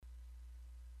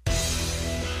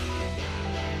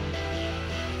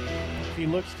He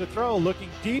looks to throw, looking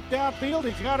deep downfield.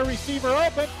 He's got a receiver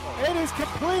open. It is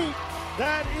complete.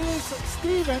 That is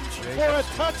Stevens for a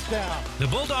touchdown. The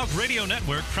Bulldog Radio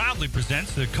Network proudly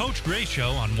presents the Coach Gray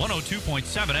Show on 102.7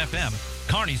 FM,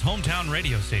 Kearney's hometown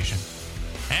radio station.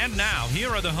 And now, here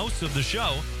are the hosts of the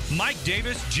show, Mike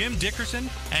Davis, Jim Dickerson,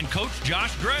 and Coach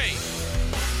Josh Gray.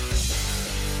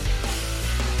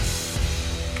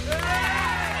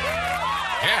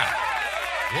 Yeah.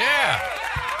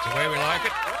 That's the way we like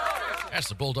it. That's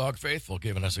the Bulldog Faithful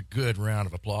giving us a good round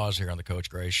of applause here on the Coach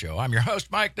Gray Show. I'm your host,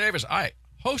 Mike Davis. I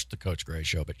host the Coach Gray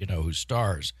Show, but you know who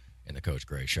stars in the Coach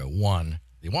Gray Show? The one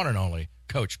and only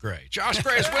Coach Gray. Josh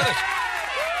Gray is with us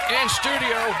in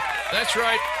studio. That's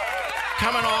right.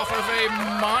 Coming off of a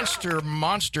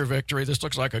monster victory. This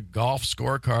looks like a golf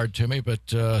scorecard to me, but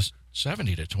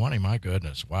 70-20, my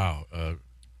goodness. Wow.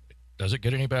 Does it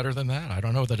get any better than that? I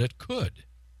don't know that it could.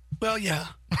 Well, yeah.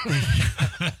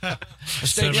 A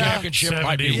state championship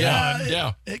might be won.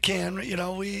 Yeah. It can. You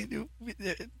know,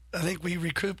 I think we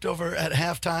recouped over at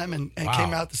halftime and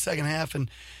came out the second half and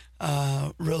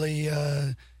really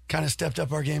kind of stepped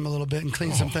up our game a little bit and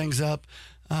cleaned some things up.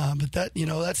 But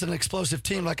that's an explosive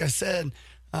team. Like I said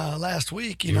last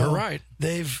week, You're right.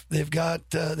 They've got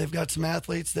some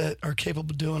athletes that are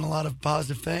capable of doing a lot of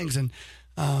positive things, and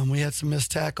we had some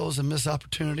missed tackles and missed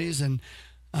opportunities, and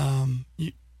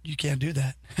you can't do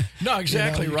that. No,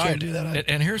 exactly you right. Can't do that.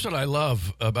 And here's what I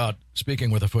love about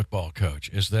speaking with a football coach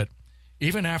is that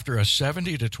even after a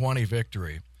 70-20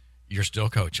 victory, you're still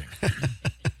coaching.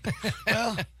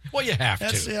 Well, you have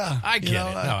to. Yeah, I get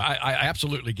it. I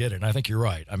absolutely get it. And I think you're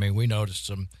right. I mean, we noticed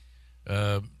some,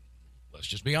 let's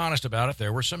just be honest about it,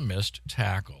 there were some missed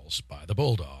tackles by the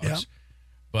Bulldogs. Yeah.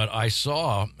 But I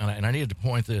saw, and I needed to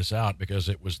point this out because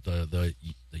it was the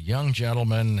young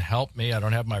gentleman, help me, I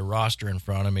don't have my roster in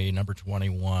front of me, number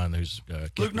 21, who's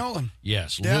Luke Nolan.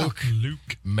 Yes, Yeah.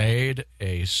 Luke made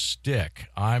a stick,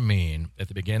 I mean, at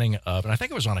the beginning of, and I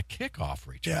think it was on a kickoff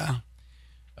return.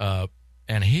 Yeah.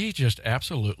 And he just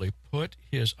absolutely put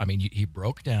he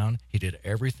broke down, he did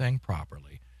everything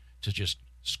properly to just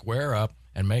square up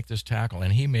and make this tackle,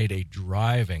 and he made a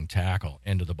driving tackle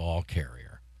into the ball carrier.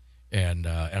 And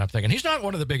I'm thinking, he's not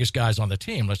one of the biggest guys on the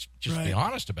team. Let's just be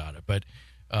honest about it. But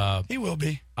he will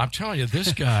be. I'm telling you,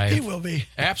 this guy. He will be.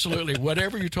 Absolutely.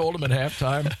 Whatever you told him at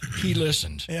halftime, he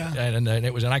listened. Yeah. And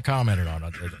I commented on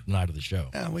it the night of the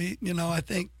show. Yeah, I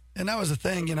think, and that was the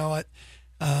thing,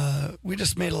 we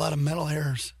just made a lot of mental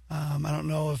errors. I don't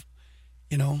know if,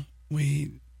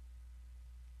 we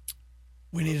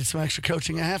needed some extra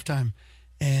coaching at halftime.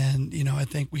 And, I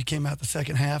think we came out the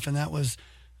second half, and that was,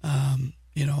 I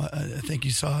think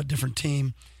you saw a different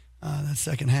team that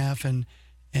second half and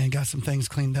got some things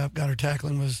cleaned up. Got our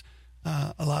tackling was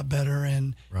a lot better,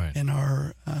 and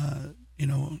our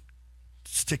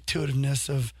stick-to-itiveness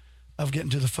of getting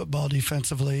to the football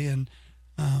defensively, and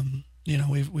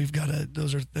we've got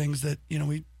those are things that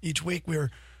we each week we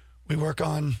work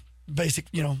on basic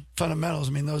fundamentals.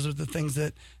 I mean, those are the things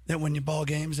that win you ball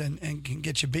games and can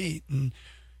get you beat, and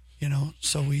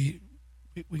so we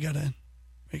got to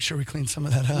make sure we clean some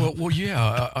of that up. Well,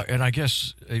 yeah, and I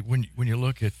guess when you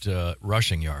look at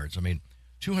rushing yards, I mean,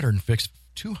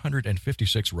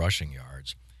 256 rushing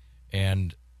yards,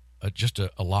 and just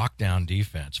a lockdown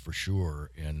defense for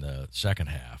sure in the second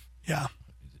half. Yeah,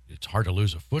 it's hard to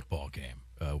lose a football game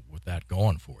with that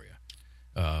going for you.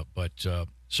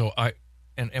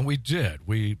 And we did.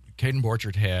 Caden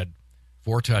Borchert had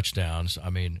 4 touchdowns. I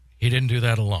mean, he didn't do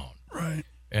that alone. Right.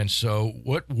 And so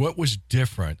what was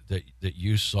different that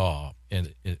you saw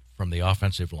from the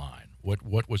offensive line?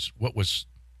 What was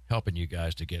helping you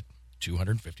guys to get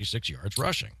 256 yards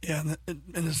rushing? Yeah, and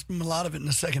there's a lot of it in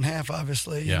the second half,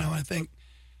 obviously. I think,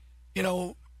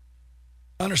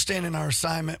 understanding our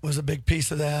assignment was a big piece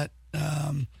of that.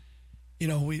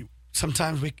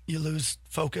 Sometimes you lose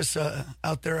focus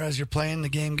out there as you're playing. The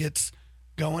game gets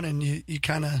going, and you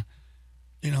kind of,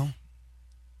 you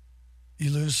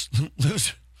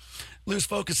lose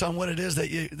focus on what it is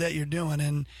that you're doing,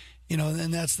 and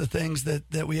and that's the things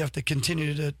that we have to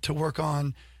continue to work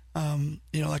on.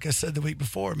 Like I said the week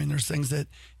before, I mean, there's things that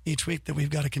each week that we've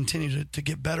got to continue to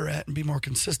get better at and be more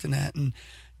consistent at, and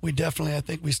we definitely, I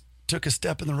think we took a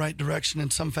step in the right direction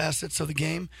in some facets of the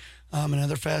game. In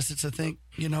other facets, I think,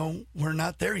 we're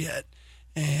not there yet.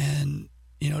 And,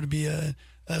 to be a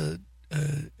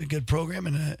good program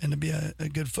and to be a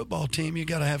good football team, you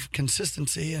got to have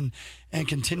consistency and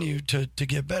continue to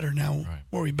get better. Now,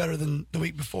 were we better than the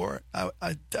week before?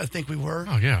 I think we were.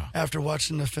 Oh, yeah. After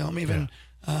watching the film, even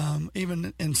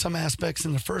in some aspects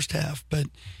in the first half. But,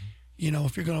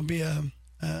 if you're going to be a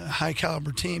a high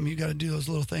caliber team, you got to do those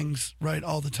little things right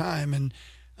all the time, and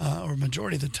or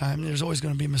majority of the time. There's always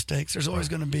going to be mistakes. There's always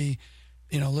going to be,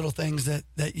 little things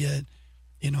that you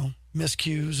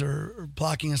miscues or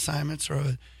blocking assignments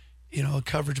or a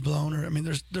coverage blown, or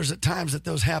there's at times that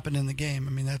those happen in the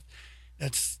game.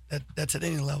 That's at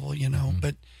any level,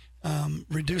 but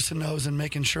reducing those and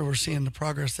making sure we're seeing the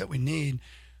progress that we need.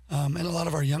 And a lot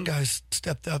of our young guys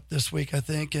stepped up this week, I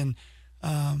think, and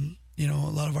a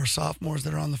lot of our sophomores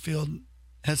that are on the field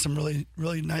had some really,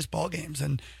 really nice ball games,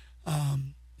 and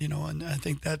and I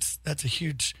think that's a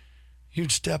huge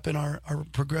step in our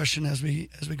progression as we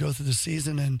go through the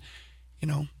season, and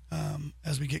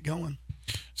as we get going.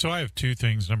 So I have two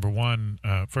things. Number one,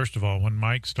 first of all, when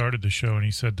Mike started the show and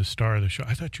he said the star of the show,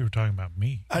 I thought you were talking about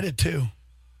me. I did too.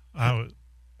 I'm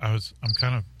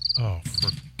kind of, for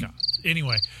God.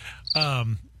 Anyway,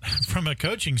 from a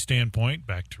coaching standpoint,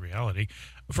 back to reality,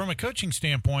 from a coaching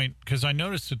standpoint, because I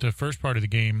noticed that the first part of the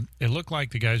game, it looked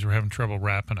like the guys were having trouble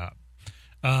wrapping up.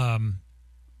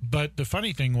 But the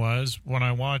funny thing was, when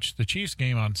I watched the Chiefs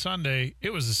game on Sunday,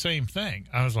 it was the same thing.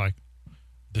 I was like,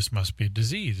 this must be a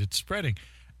disease. It's spreading.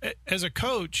 As a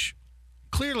coach,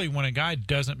 clearly when a guy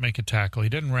doesn't make a tackle, he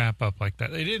doesn't wrap up like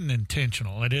that. It isn't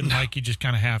intentional. It isn't like he just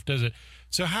kind of half does it.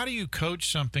 So how do you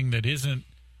coach something that isn't,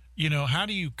 how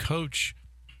do you coach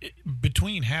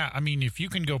between half? If you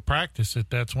can go practice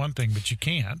it, that's one thing, but you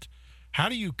can't. How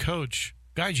do you coach?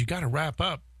 Guys, you got to wrap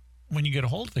up when you get a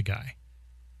hold of the guy.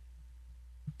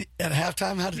 At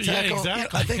halftime, how to tackle? Yeah,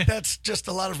 exactly. I think that's just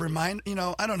a lot of remind.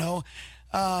 I don't know.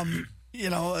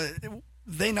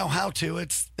 They know how to.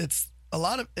 It's a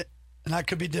lot of, and I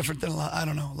could be different than a lot. I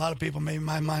don't know. A lot of people, maybe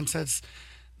my mindset's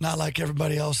not like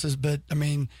everybody else's. But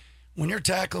when you're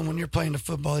tackling, when you're playing the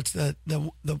football, it's that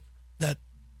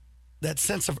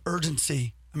sense of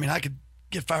urgency. I could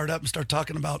get fired up and start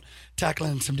talking about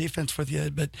tackling some defense with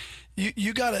you, but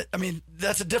you got to.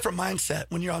 That's a different mindset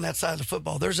when you're on that side of the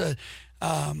football. There's a,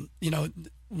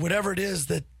 whatever it is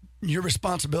that your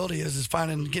responsibility is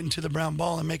finding, getting to the brown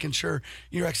ball and making sure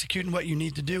you're executing what you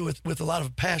need to do with a lot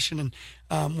of passion.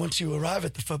 And once you arrive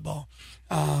at the football,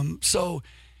 so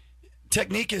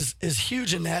technique is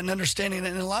huge in that, and understanding it.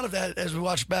 And a lot of that, as we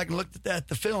watched back and looked at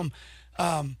the film,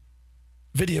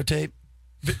 videotape,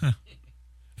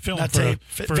 film not for, tape,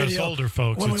 for video. Us older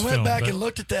folks. When we it's went film, back but... and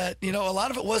looked at that, a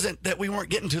lot of it wasn't that we weren't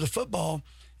getting to the football.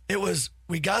 It was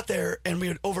we got there and we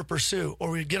would over pursue,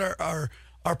 or we'd get our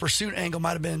pursuit angle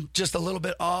might have been just a little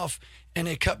bit off, and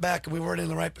it cut back and we weren't in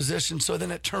the right position. So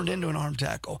then it turned into an arm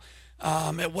tackle.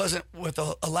 It wasn't with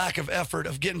a lack of effort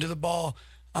of getting to the ball.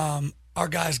 Our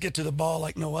guys get to the ball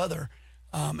like no other.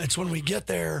 It's when we get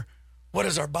there, what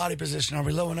is our body position? Are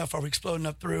we low enough? Are we exploding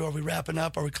up through? Are we wrapping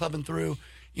up? Are we clubbing through?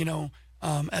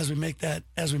 As we make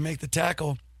the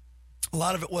tackle, a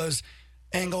lot of it was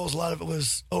angles. A lot of it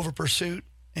was over pursuit,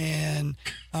 and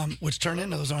which turned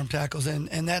into those arm tackles.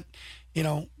 And that,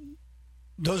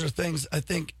 those are things I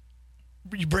think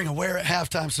you bring aware at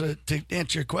halftime. So to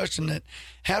answer your question, at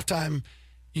halftime,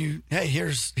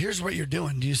 here's what you're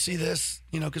doing. Do you see this?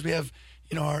 Because we have,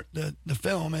 the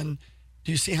film, and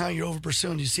do you see how you're over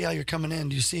pursuing? Do you see how you're coming in?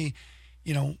 Do you see,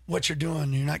 what you're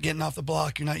doing? You're not getting off the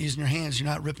block. You're not using your hands. You're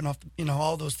not ripping off,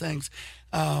 all those things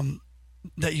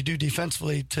that you do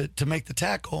defensively to make the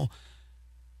tackle.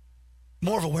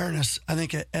 More of awareness, I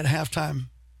think, at halftime.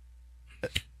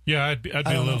 Yeah, I'd be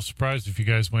a little surprised if you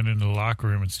guys went into the locker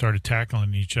room and started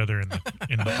tackling each other in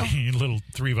the little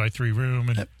 3x3 room.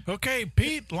 And okay,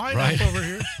 Pete, line up over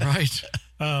here. Right.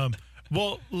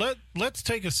 Well, let's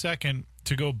take a second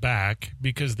to go back,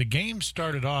 because the game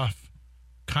started off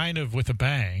kind of with a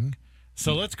bang.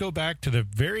 So let's go back to the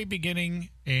very beginning,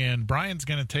 and Brian's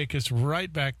going to take us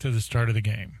right back to the start of the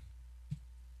game.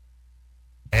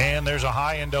 And there's a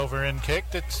high end over end kick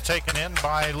that's taken in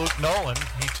by Luke Nolan.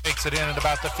 He takes it in at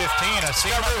about the 15. I see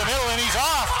him up the middle, and he's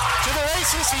off to the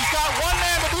races. He's got one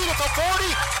man to beat at the 40, 30,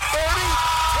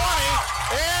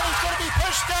 20, and he's going to be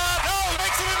pushed down. No, he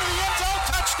makes it into the end zone.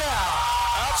 Touchdown.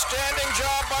 Outstanding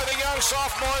job by the young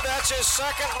sophomore. That's his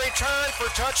second return for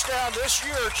touchdown this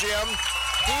year, Jim.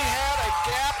 He had a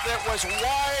gap that was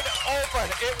wide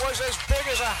open. It was as big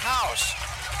as a house.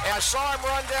 And I saw him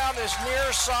run down this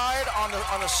near side on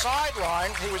the sideline.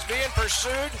 He was being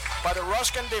pursued by the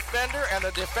Ruskin defender, and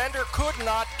the defender could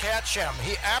not catch him.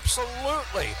 He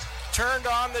absolutely turned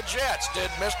on the Jets, did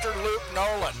Mr. Luke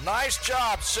Nolan. Nice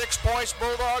job, 6 points,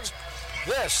 Bulldogs.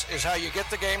 This is how you get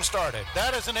the game started.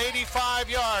 That is an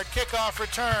 85-yard kickoff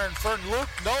return for Luke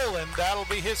Nolan. That'll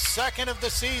be his second of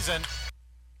the season.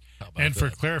 And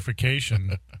for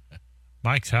clarification,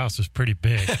 Mike's house is pretty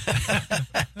big.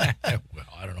 Well,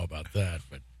 I don't know about that,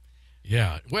 but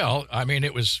Yeah. Well, I mean,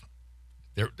 it was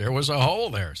there was a hole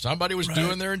there. Somebody was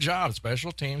doing their job.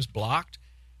 Special teams blocked,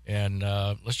 and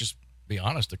let's just be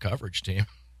honest, the coverage team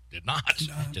did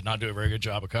not do a very good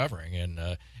job of covering,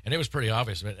 and it was pretty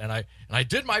obvious. And I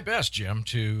did my best, Jim,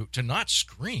 to not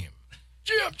scream,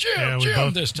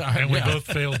 Jim this time. And we both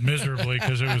failed miserably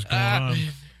because it was going on.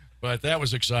 But that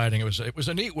was exciting. It was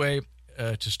a neat way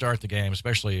to start the game,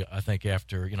 especially I think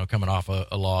after coming off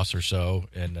a loss or so,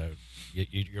 and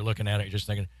you're looking at it, you're just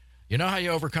thinking, you know how you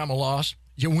overcome a loss?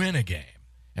 You win a game.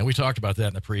 And we talked about that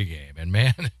in the pregame. And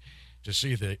man, to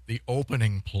see the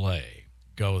opening play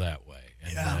go that way,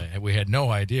 and we had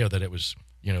no idea that it was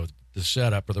the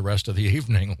setup for the rest of the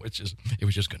evening, it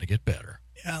was just going to get better.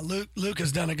 Yeah, Luke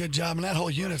has done a good job, and that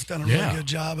whole unit's done a really good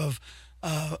job of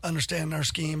understanding our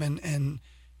scheme and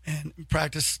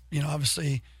practice.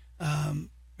 Obviously,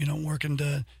 working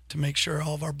to make sure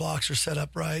all of our blocks are set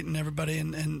up right, and everybody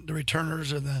and the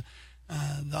returners or the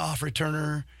off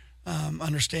returner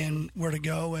understand where to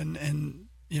go, and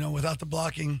without the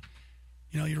blocking,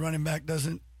 your running back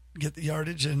doesn't get the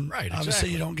yardage, and obviously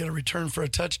you don't get a return for a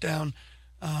touchdown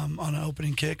on an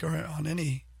opening kick or on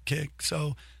any kick.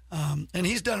 So, and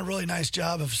he's done a really nice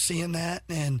job of seeing that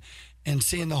and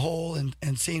seeing the hole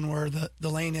and seeing where the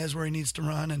lane is where he needs to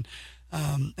run. And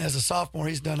as a sophomore,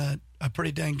 he's done a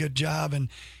pretty dang good job. And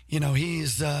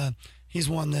he's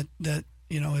one that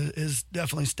is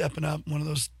definitely stepping up. One of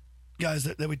those guys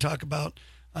that we talk about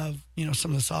of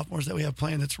some of the sophomores that we have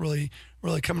playing that's really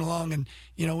coming along. And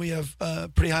we have a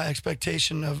pretty high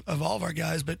expectation of all of our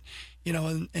guys, but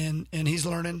and he's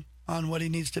learning on what he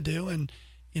needs to do, and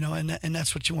and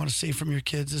that's what you want to see from your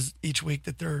kids is each week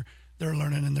that they're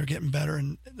learning and they're getting better,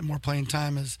 and the more playing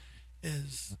time is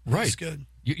good.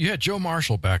 You had Joe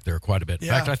Marshall back there quite a bit. In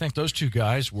fact, I think those two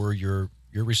guys were your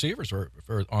receivers or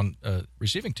on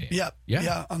receiving team. Yeah.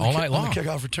 All night long on the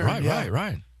kickoff return.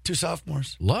 Right. Two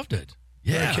sophomores. Loved it.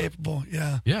 Yeah. Very capable.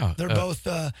 Yeah. They're both,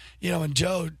 and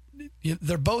Joe,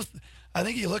 they're both, I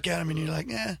think you look at them and you're like,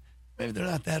 maybe they're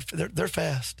not that, they're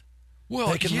fast. Well,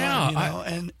 they can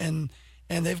run,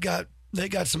 and they've got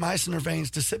some ice in their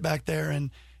veins to sit back there and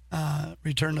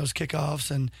return those kickoffs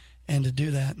and to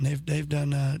do that. And they've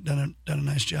done a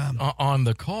nice job. On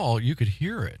the call, you could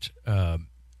hear it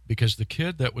because the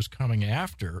kid that was coming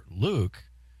after Luke,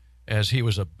 as he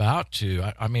was about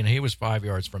to, he was 5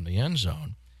 yards from the end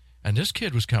zone, and this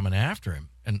kid was coming after him,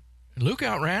 and Luke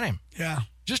outran him. Yeah.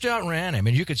 Just outran him,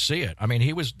 and you could see it.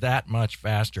 He was that much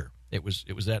faster. It was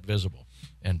that visible,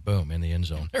 and boom, in the end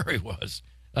zone. There he was.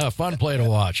 Fun play to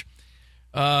watch.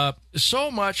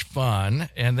 So much fun.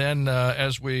 And then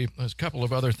there's a couple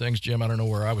of other things, Jim. I don't know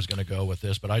where I was going to go with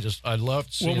this, but I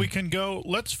loved seeing. Well, we can go.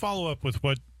 Let's follow up with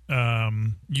what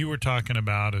you were talking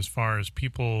about as far as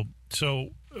people. So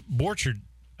Borchard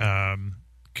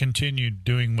continued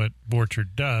doing what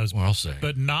Borchard does, well, I'll say,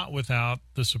 but not without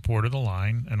the support of the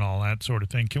line and all that sort of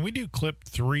thing. Can we do clip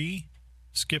 3,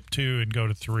 skip 2, and go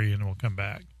to 3, and we'll come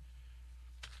back?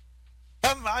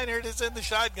 Minard is in the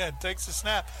shotgun, takes the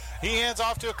snap. He hands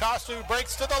off to Acosta, who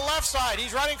breaks to the left side.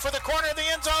 He's running for the corner of the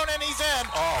end zone, and he's in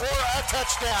for a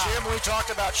touchdown. Jim, we talked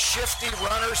about shifty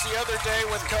runners the other day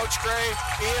with Coach Gray.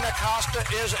 Ian Acosta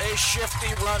is a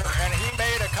shifty runner, and he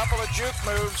made a couple of juke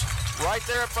moves right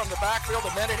there from the backfield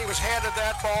the minute he was handed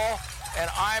that ball.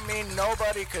 And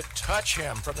nobody could touch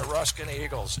him from the Ruskin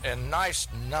Eagles. And nice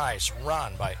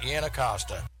run by Ian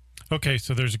Acosta. Okay,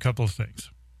 so there's a couple of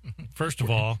things. First of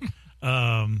all,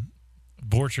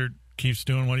 Borchard keeps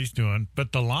doing what he's doing,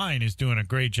 but the line is doing a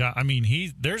great job.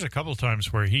 There's a couple of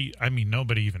times where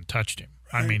nobody even touched him.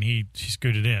 Right. He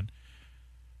scooted in.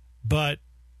 But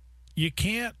you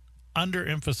can't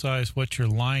underemphasize what your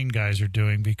line guys are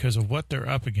doing because of what they're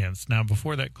up against. Now,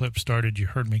 before that clip started, you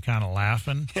heard me kind of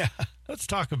laughing. Yeah. Let's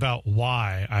talk about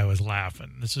why I was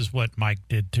laughing. This is what Mike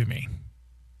did to me.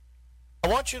 I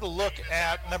want you to look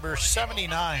at number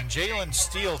 79, Jalen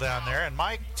Steele down there. And,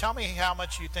 Mike, tell me how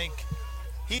much you think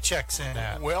he checks in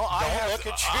at. Well, look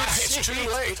at you. It's too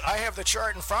late. I have the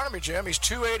chart in front of me, Jim. He's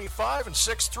 285 and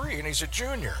 6'3", and he's a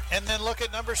junior. And then look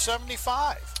at number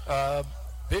 75.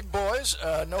 Big boys, no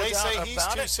doubt about it. They say he's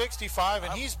 265,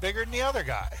 and he's bigger than the other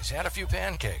guy. He's had a few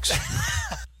pancakes.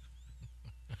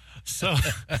 So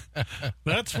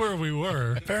that's where we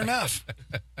were. Fair enough.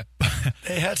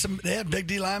 They had big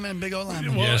D linemen and big O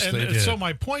linemen. Well, yes, they did. So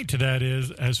my point to that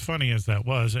is, as funny as that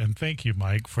was, and thank you,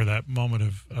 Mike, for that moment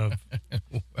of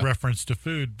reference to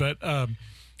food, but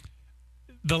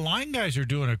the line guys are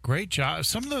doing a great job.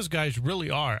 Some of those guys really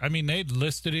are. They'd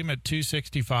listed him at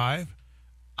 265.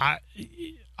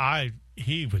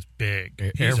 He was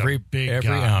big. He's every a big every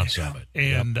guy. ounce of it.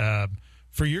 And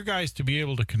for your guys to be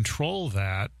able to control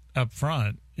that, up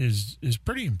front is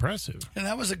pretty impressive. And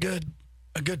that was a good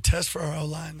test for our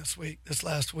O-line this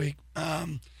last week.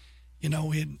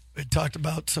 We talked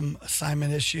about some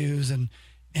assignment issues and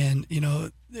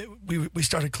we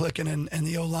started clicking and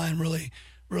the O-line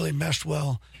really meshed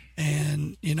well.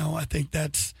 And, I think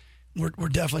we're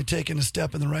definitely taking a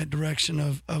step in the right direction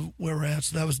of where we're at.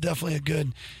 So that was definitely a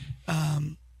good,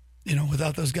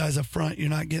 without those guys up front, you're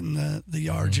not getting the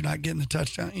yards, you're not getting the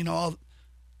touchdown.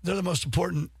 They're the most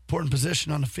important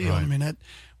position on the field. Right. I mean,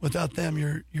 without them,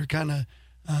 you're kind of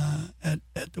at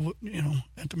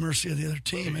the mercy of the other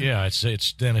team. And,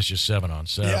 it's then it's just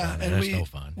 7-on-7. Yeah, and that's no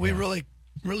fun. We really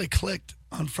clicked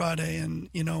on Friday, and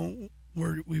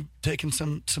we've taken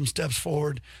some steps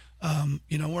forward.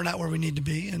 We're not where we need to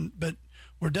be, but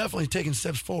we're definitely taking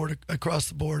steps forward across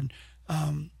the board.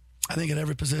 I think at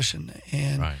every position,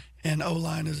 and right. and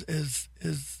O-line is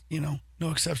no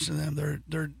exception to them.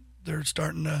 They're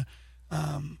starting to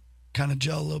kind of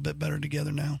gel a little bit better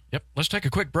together now. Yep. Let's take a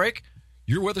quick break.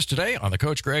 You're with us today on the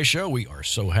Coach Gray Show. We are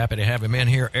so happy to have him in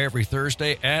here every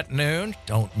Thursday at noon.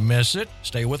 Don't miss it.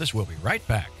 Stay with us. We'll be right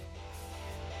back.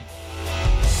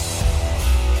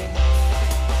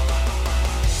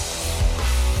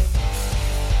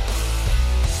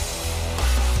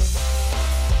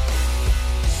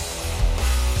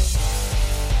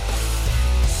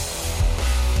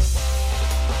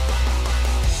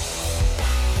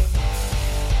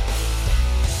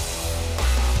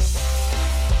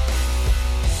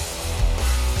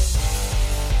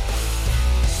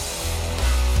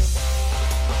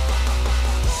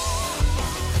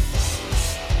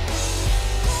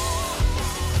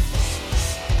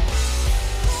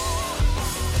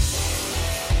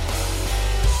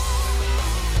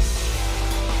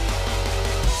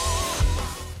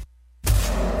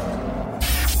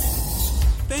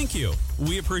 Thank you.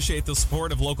 We appreciate the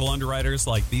support of local underwriters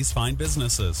like these fine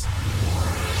businesses.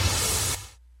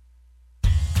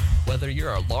 Whether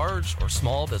you're a large or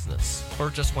small business or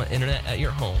just want internet at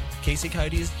your home, Casey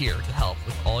Coyote is here to help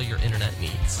with all your internet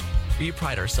needs. We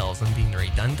pride ourselves on being a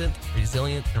redundant,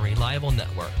 resilient, and reliable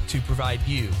network to provide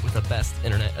you with the best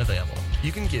internet available.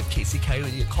 You can give Casey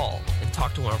Coyote a call and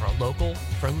talk to one of our local,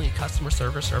 friendly customer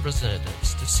service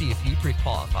representatives to see if you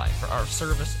pre-qualify for our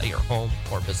service at your home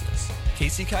or business.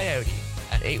 Casey Coyote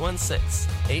at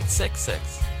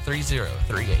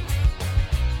 816-866-3038.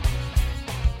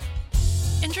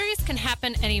 Injuries can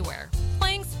happen anywhere,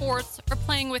 playing sports or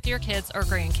playing with your kids or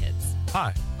grandkids.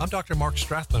 Hi, I'm Dr. Mark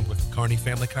Strathland with Kearney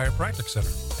Family Chiropractic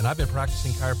Center, and I've been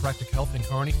practicing chiropractic health in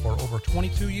Kearney for over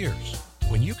 22 years.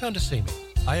 When you come to see me,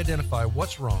 I identify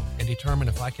what's wrong and determine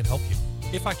if I can help you.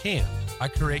 If I can, I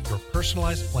create your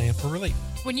personalized plan for relief.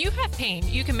 When you have pain,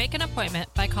 you can make an appointment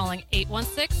by calling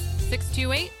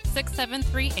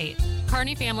 816-628-6738.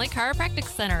 Kearney Family Chiropractic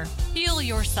Center. Heal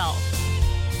yourself.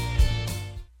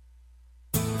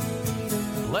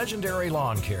 Legendary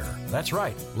Lawn Care. That's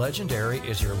right. Legendary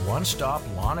is your one-stop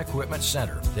lawn equipment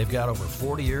center. They've got over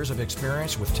 40 years of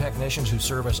experience with technicians who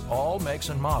service all makes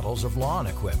and models of lawn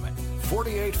equipment.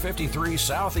 4853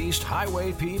 Southeast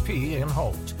Highway PP in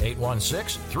Holt.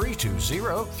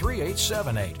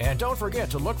 816-320-3878. And don't forget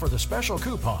to look for the special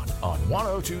coupon on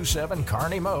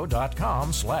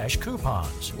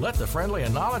 1027carneymo.com/coupons. Let the friendly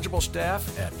and knowledgeable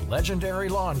staff at Legendary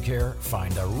Lawn Care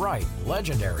find the right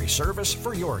legendary service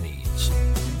for your needs.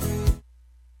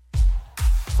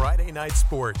 Friday Night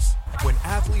Sports. When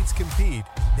athletes compete,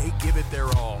 they give it their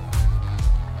all.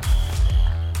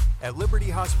 At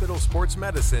Liberty Hospital Sports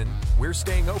Medicine, we're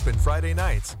staying open Friday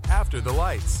nights after the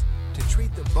lights to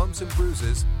treat the bumps and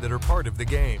bruises that are part of the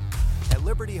game. At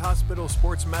Liberty Hospital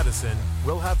Sports Medicine,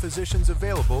 we'll have physicians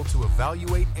available to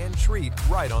evaluate and treat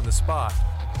right on the spot.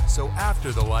 So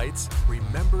after the lights,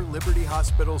 remember Liberty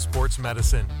Hospital Sports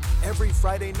Medicine every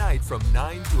Friday night from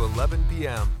 9 to 11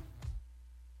 p.m.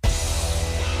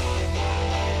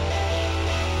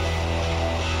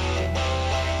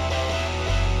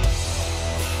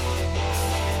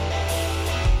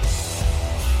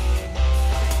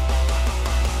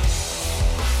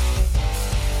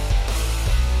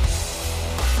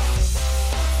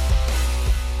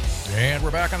 And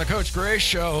we're back on the Coach Gray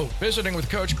Show, visiting with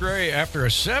Coach Gray after a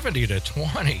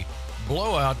 70-20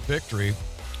 blowout victory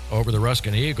over the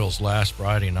Ruskin Eagles last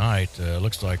Friday night.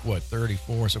 Looks like,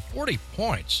 34? So 40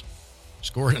 points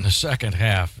scored in the second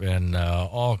half, and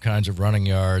all kinds of running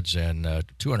yards, and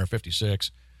 256.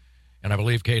 And I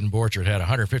believe Caden Borchard had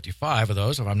 155 of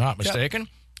those, if I'm not mistaken. Yep.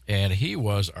 And he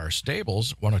was our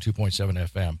Stables 102.7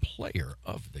 FM player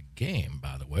of the game,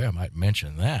 by the way. I might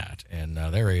mention that. And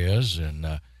there he is,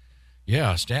 and...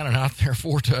 standing out there,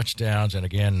 4 touchdowns. And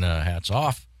again, hats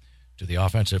off to the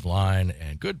offensive line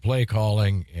and good play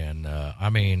calling. And,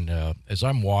 as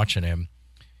I'm watching him,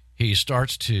 he's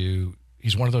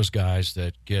one of those guys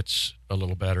that gets a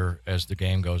little better as the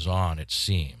game goes on, it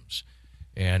seems.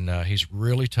 And he's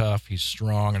really tough. He's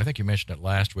strong. And I think you mentioned it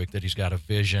last week that he's got a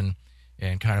vision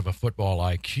and kind of a football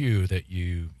IQ that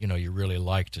you really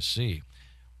like to see.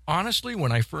 Honestly,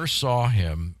 when I first saw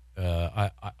him,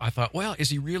 I thought, well, is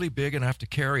he really big enough to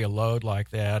carry a load like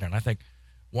that? And I think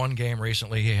one game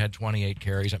recently he had 28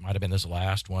 carries. It might have been this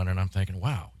last one. And I'm thinking,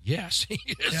 wow, yes, he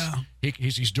is. Yeah.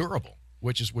 He's durable,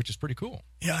 which is pretty cool.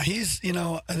 Yeah, he's,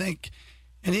 I think,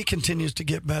 and he continues to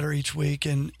get better each week.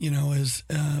 And, is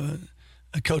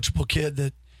a coachable kid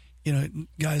that,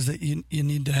 guys that you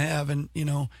need to have. And,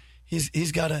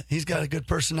 he's got a good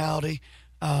personality.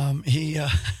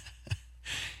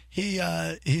 He's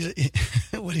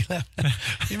what do you laugh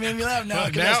at? You made me laugh now.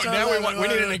 We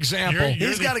need an example.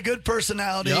 He's got a good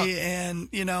personality, and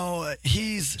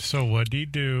he's. So what'd he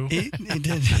do? He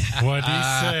did. What'd he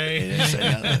say? He didn't say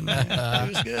nothing. It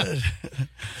was good.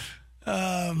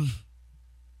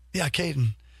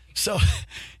 Caden. So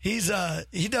he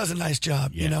does a nice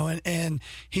job, and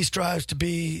he strives to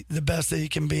be the best that he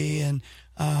can be, and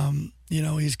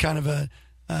he's kind of a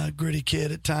gritty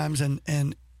kid at times,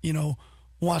 and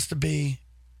wants to be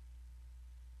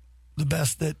the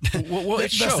best that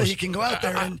that he can go out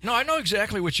there. No, I know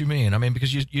exactly what you mean. I mean,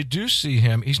 because you do see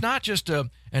him. He's not just an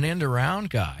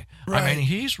end-around guy. Right. I mean,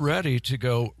 he's ready to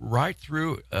go right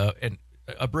through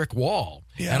a brick wall.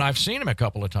 Yeah. And I've seen him a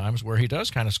couple of times where he does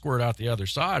kind of squirt out the other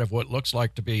side of what looks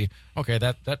like to be, okay,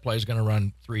 that play is going to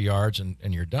run 3 yards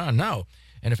and you're done. No.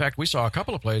 And, in fact, we saw a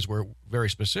couple of plays where very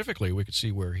specifically we could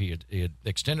see where he had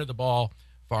extended the ball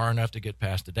far enough to get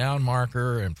past the down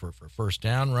marker and for first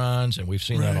down runs, and we've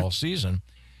seen that all season.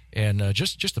 And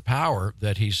just the power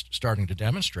that he's starting to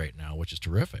demonstrate now, which is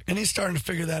terrific. And he's starting to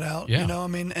figure that out,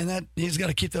 and that he's got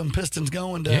to keep them Pistons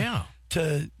going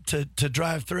to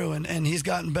drive through, and he's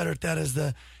gotten better at that as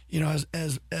the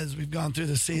as we've gone through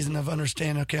the season of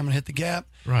understanding, okay, I'm going to hit the gap.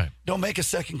 Right. Don't make a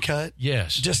second cut.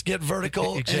 Yes. Just get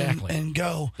vertical and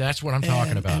go. That's what I'm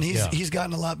talking about. And he's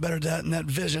gotten a lot better at that, and that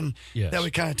vision that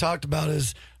we kind of talked about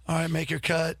is, all right, make your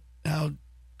cut, now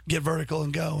get vertical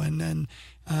and go. And then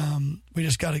we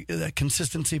just got that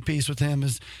consistency piece with him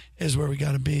is where we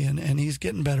got to be, and he's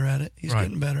getting better at it. He's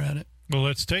getting better at it. Well,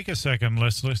 let's take a second.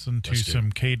 Let's listen to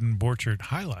some Kearney Bulldog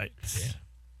highlights. Yeah.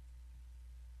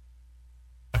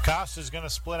 Acosta's going to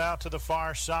split out to the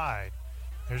far side.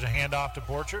 There's a handoff to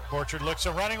Borchert. Borchert looks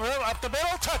a running room up the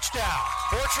middle, touchdown.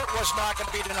 Borchert was not going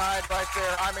to be denied right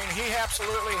there. I mean, he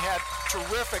absolutely had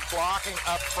terrific blocking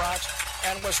up front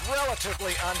and was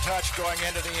relatively untouched going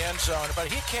into the end zone. But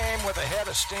he came with a head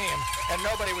of steam, and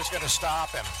nobody was going to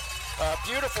stop him.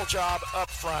 Beautiful job up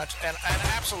front, and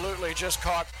absolutely just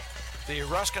caught the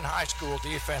Ruskin High School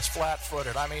defense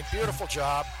flat-footed. I mean, beautiful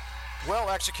job, well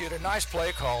executed, nice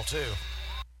play call too.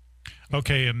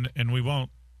 Okay, and we won't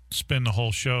spend the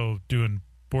whole show doing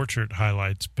Borchert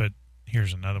highlights, but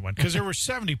here's another one. Because there were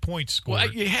 70 points scored.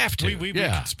 Well, you have to. We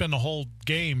could spend the whole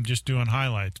game just doing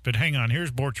highlights. But hang on,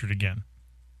 here's Borchert again.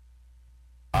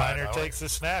 Miner takes the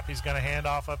snap. He's going to hand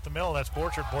off up the middle. That's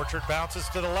Borchert. Borchert bounces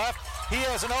to the left. He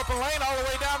has an open lane all the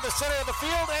way down the center of the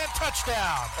field, and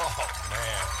touchdown. Oh,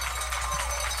 man.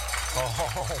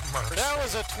 Oh, mercy. That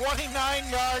was a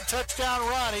 29-yard touchdown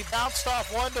run. He bounced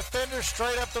off one defender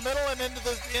straight up the middle and into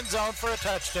the end zone for a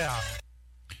touchdown.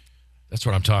 That's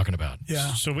what I'm talking about.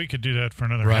 Yeah. So we could do that for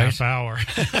another half hour.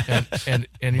 and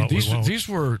these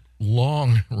were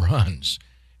long runs.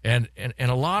 And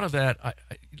a lot of that,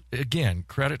 again,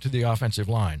 credit to the offensive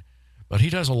line. But he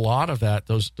does a lot of that,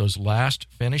 those last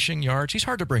finishing yards. He's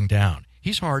hard to bring down.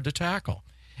 He's hard to tackle.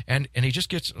 And he just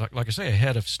gets, like I say, a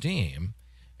head of steam.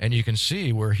 And you can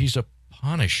see where he's a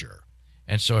punisher.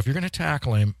 And so if you're going to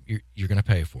tackle him, you're going to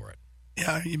pay for it.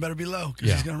 Yeah, you better be low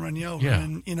because he's going to run you over. Yeah.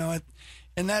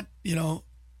 And that,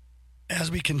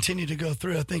 as we continue to go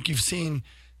through, I think you've seen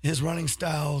his running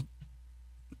style,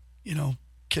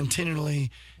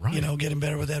 continually, getting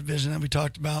better with that vision that we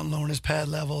talked about and lowering his pad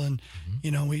level. And,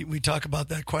 we talk about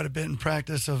that quite a bit in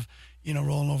practice of,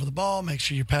 rolling over the ball, make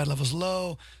sure your pad level's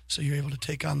low so you're able to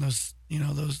take on those,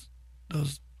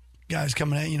 those guys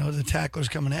coming at the tacklers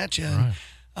coming at you.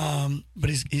 And, but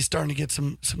he's starting to get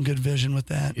some good vision with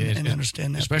that and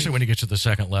understand that. Especially when he gets to the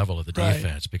second level of the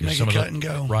defense, because make some a of cut and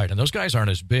go. Right, and those guys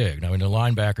aren't as big. Now, the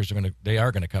linebackers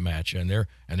are going to come at you, and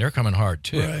they're coming hard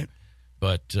too. Right.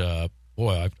 But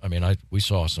we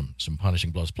saw some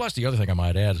punishing blows. Plus, the other thing I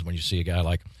might add is when you see a guy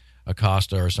like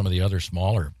Acosta or some of the other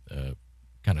smaller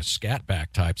kind of scat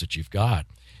back types that you've got,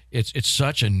 it's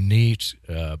such a neat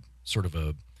sort of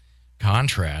a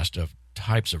contrast of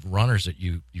types of runners that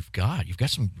you've got. You've got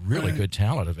some really good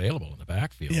talent available in the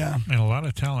backfield. Yeah. And a lot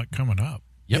of talent coming up.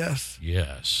 Yep.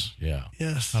 Yes. Yeah.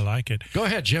 Yes. I like it. Go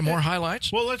ahead, Jim. More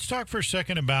highlights? Well, let's talk for a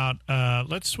second about,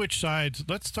 let's switch sides.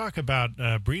 Let's talk about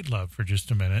Breedlove for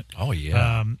just a minute. Oh,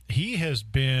 yeah. He has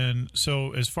been,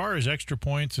 so as far as extra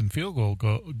points and field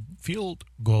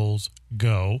goals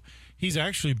go, he's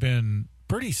actually been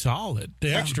pretty solid.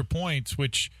 The extra points,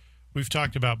 which we've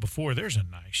talked about before, there's a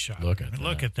nice shot. Look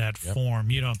at that form.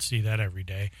 You don't see that every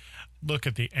day. Look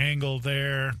at the angle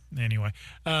there. Anyway.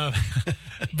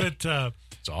 But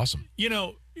it's awesome. You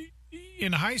know,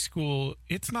 in high school,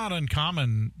 it's not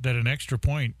uncommon that an extra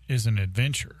point is an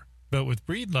adventure. But with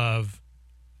Breedlove,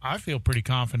 I feel pretty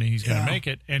confident he's going to make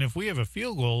it. And if we have a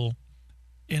field goal,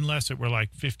 unless it were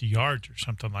like 50 yards or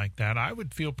something like that, I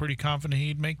would feel pretty confident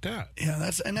he'd make that. Yeah,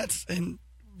 and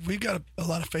we've got a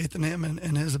lot of faith in him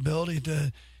and his ability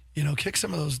to, kick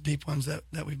some of those deep ones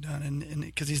that we've done, and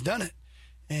because he's done it,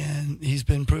 and he's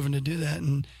been proven to do that,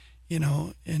 and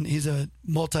and he's a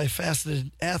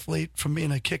multifaceted athlete, from being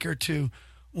a kicker to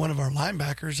one of our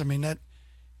linebackers. I mean, that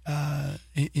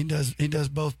he does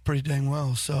both pretty dang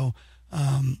well. So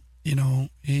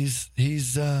he's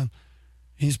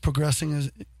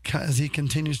progressing as he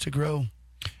continues to grow.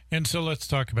 And so let's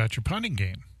talk about your punting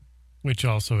game, which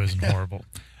also isn't horrible.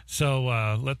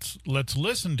 So let's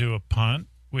listen to a punt,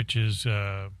 which is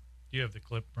you have the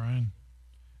clip, Brian?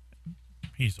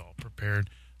 He's all prepared.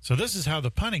 So this is how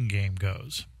the punting game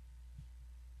goes.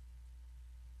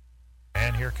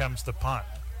 And here comes the punt.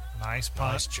 Nice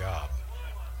punt. Nice job.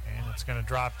 And it's going to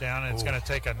drop down, and it's going to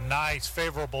take a nice,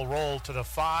 favorable roll to the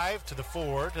 5, to the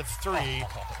 4, to the 3,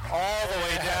 all the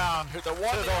way down to the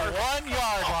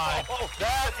 1-yard line.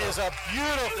 That is a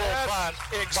beautiful punt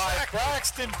by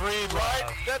Braxton Breedlove.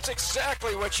 Right? That's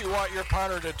exactly what you want your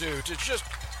punter to do, to just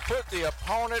put the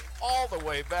opponent all the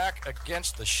way back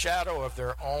against the shadow of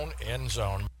their own end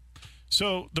zone.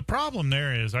 So the problem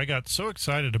there is I got so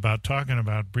excited about talking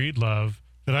about Breedlove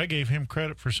that I gave him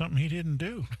credit for something he didn't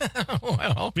do.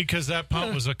 Well, because that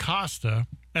punt was Acosta,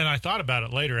 and I thought about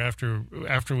it later after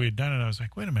we had done it. I was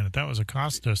like, wait a minute, that was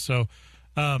Acosta. So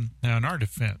now in our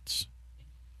defense,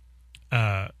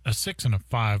 a 6 and a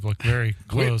 5 look very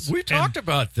close. We talked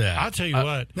about that. I'll tell you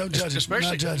what. No judging.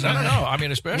 Especially, not judging. No. I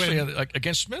mean, especially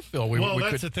against Smithville.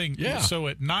 That's the thing. Yeah. So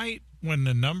at night, when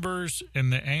the numbers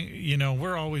and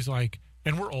we're always like,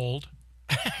 and we're old.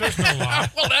 There's no lie.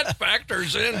 Well, that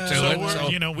factors into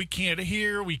it. We can't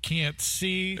hear, we can't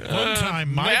see. One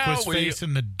time, Mike was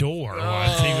facing the door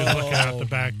once. He was looking out the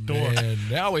back door.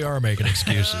 And now we are making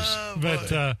excuses.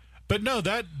 But no,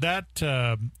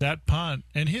 that punt,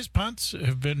 and his punts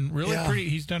have been really pretty.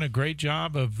 He's done a great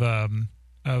job of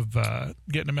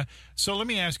getting them. So let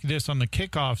me ask you this: on the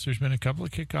kickoffs, there's been a couple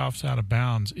of kickoffs out of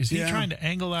bounds. Is he trying to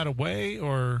angle that away,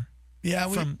 or? Yeah,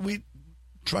 we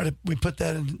put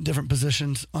that in different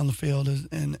positions on the field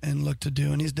and look to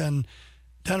do, and he's done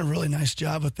a really nice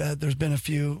job with that. There's been a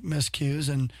few miscues,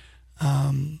 and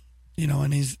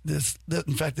and he's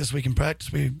in fact this week in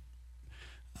practice we've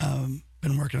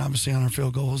been working obviously on our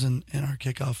field goals and our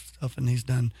kickoff stuff, and he's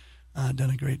done a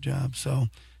great job. So,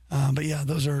 but yeah,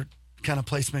 those are kind of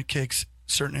placement kicks,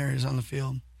 certain areas on the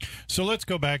field. So let's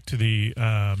go back to the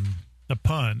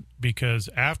punt, because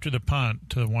after the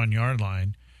punt to the 1-yard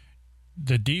line,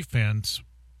 the defense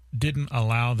didn't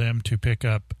allow them to pick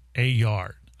up a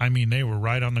yard. I mean, they were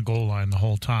right on the goal line the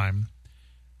whole time.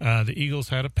 The Eagles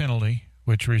had a penalty,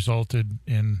 which resulted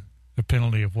in a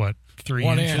penalty of 3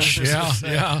 inches?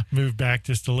 Yeah. Moved back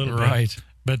just a little bit.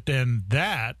 But then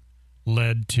that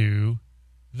led to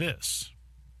this.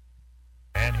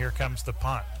 And here comes the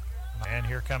punt.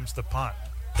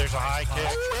 There's a high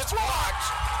kick. It's blocked.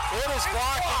 It is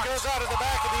blocked and goes out of the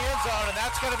back of the end zone, and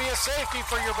that's going to be a safety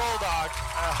for your Bulldogs.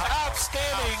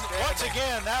 Outstanding. Once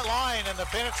again, that line and the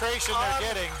penetration they're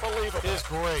getting is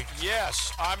great.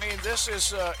 Yes. I mean, this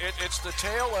is it's the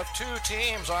tale of two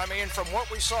teams. I mean, from what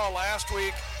we saw last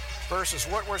week versus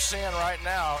what we're seeing right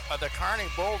now, the Kearney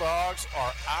Bulldogs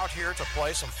are out here to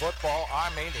play some football. I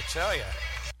mean to tell you.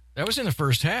 That was in the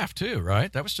first half, too,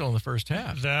 right? That was still in the first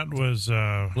half. That was...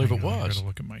 I believe it was. I got to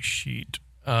look at my sheet.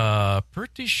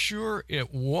 Pretty sure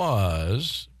it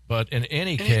was, but in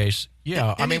any case,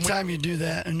 yeah. Anytime you do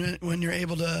that, and when you're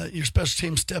able to, your special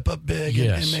teams step up big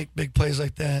and make big plays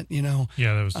like that, Yeah,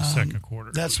 that was the second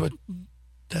quarter. That's what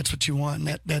you want.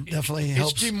 That definitely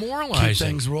helps demoralizing. Keep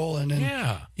things rolling.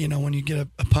 And, when you get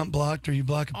a punt blocked or you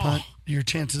block a punt, your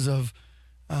chances of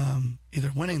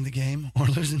either winning the game or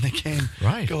losing the game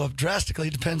go up drastically.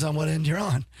 Depends on what end you're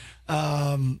on.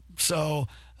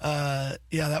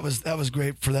 that was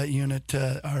great for that unit,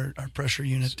 our pressure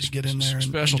unit, to get in there. And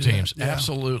special do teams, that. Yeah.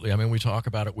 absolutely. I mean, we talk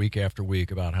about it week after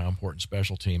week about how important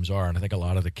special teams are, and I think a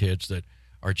lot of the kids that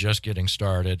are just getting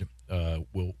started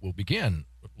will begin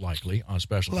likely on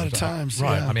special teams. A lot of times,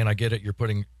 right? yeah. I mean, I get it. You're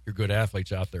putting your good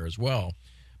athletes out there as well,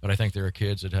 but I think there are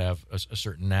kids that have a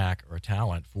certain knack or a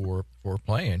talent for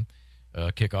playing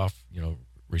kickoff,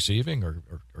 receiving or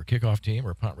kickoff team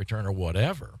or punt return or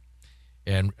whatever.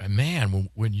 And man,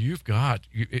 when you've got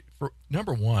for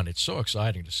number one, it's so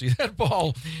exciting to see that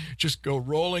ball just go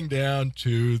rolling down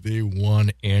to the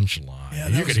 1 inch line. Yeah,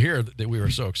 you could hear that we were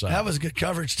so excited. That was good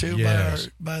coverage too, yes.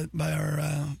 by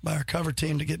our cover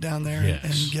team to get down there yes.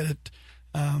 and get it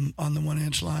on the 1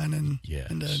 inch line and yes.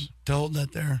 and to hold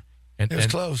that there. It was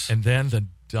close. And then the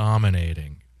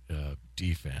dominating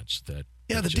defense that.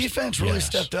 Yeah, the defense really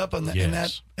stepped up on that.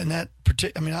 Yes. In that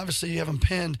particular, I mean, obviously you have them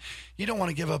pinned. You don't want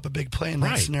to give up a big play in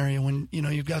that scenario when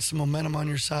you've got some momentum on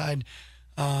your side,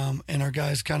 and our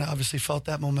guys kind of obviously felt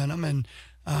that momentum, and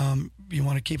you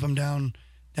want to keep them down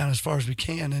as far as we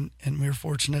can. And we were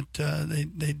fortunate they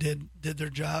did their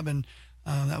job, and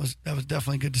that was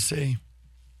definitely good to see.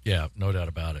 Yeah, no doubt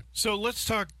about it. So let's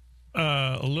talk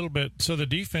a little bit. So the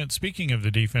defense. Speaking of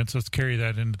the defense, let's carry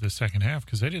that into the second half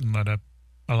because they didn't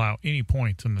allow any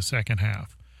points in the second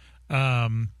half.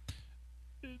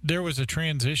 There was a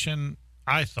transition,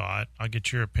 I thought. I'll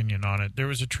get your opinion on it. There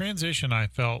was a transition I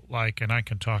felt like, and I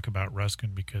can talk about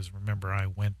Ruskin because, remember, I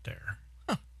went there.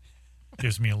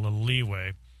 Gives me a little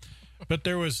leeway. But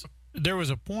there was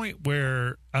a point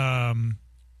where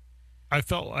I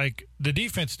felt like the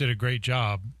defense did a great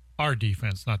job. Our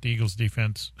defense, not the Eagles'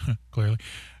 defense, clearly.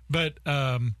 But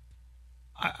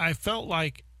I felt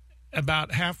like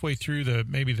about halfway through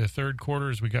maybe the third quarter,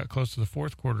 as we got close to the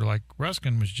fourth quarter, like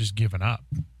Ruskin was just giving up.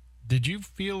 Did you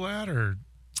feel that, or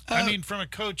I mean, from a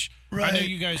coach? Right. I know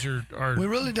you guys are. We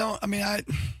really don't. I mean,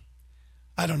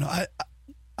 I don't know.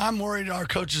 I'm worried. Our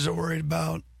coaches are worried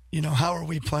about how are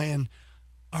we playing?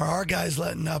 Are our guys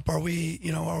letting up? Are we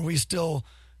still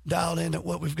dialed in at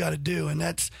what we've got to do? And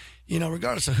that's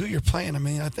regardless of who you're playing. I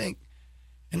mean, I think,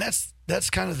 and that's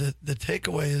kind of the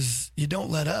takeaway is you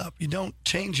don't let up. You don't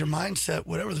change your mindset,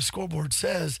 whatever the scoreboard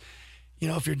says.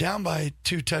 If you're down by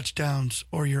 2 touchdowns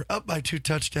or you're up by 2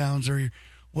 touchdowns or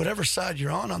whatever side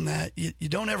you're on that, you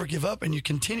don't ever give up and you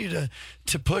continue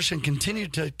to push and continue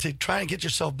to try and get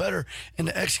yourself better and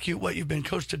to execute what you've been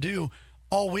coached to do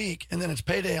all week. And then it's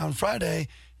payday on Friday.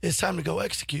 It's time to go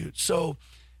execute. So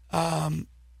I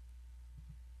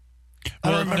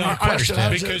don't remember your question.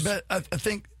 But I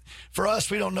think for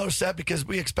us, we don't notice that because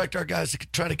we expect our guys to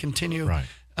try to continue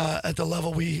at the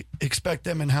level we expect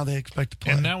them and how they expect to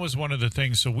play. And that was one of the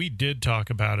things. So we did talk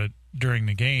about it during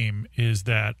the game is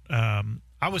that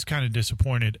I was kind of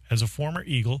disappointed as a former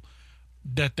Eagle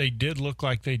that they did look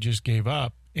like they just gave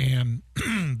up. And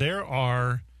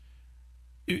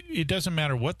it doesn't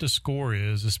matter what the score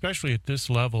is, especially at this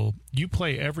level, you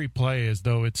play every play as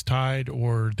though it's tied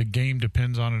or the game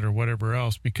depends on it or whatever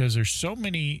else, because there's so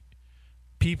many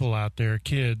people out there,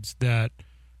 kids, that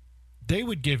they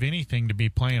would give anything to be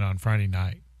playing on Friday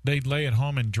night. They'd lay at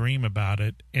home and dream about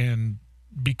it. And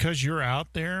because you're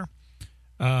out there,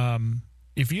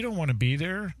 if you don't want to be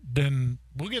there, then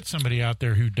we'll get somebody out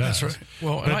there who does. That's right.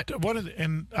 Well,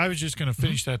 and I was just going to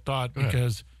finish that thought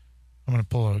because I'm going to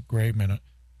pull a Gray minute.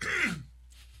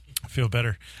 I feel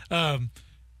better.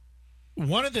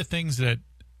 One of the things that,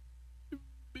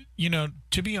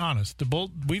 to be honest,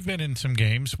 we've been in some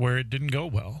games where it didn't go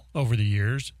well over the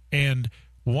years. And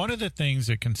one of the things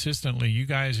that consistently you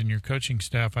guys and your coaching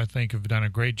staff, I think, have done a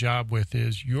great job with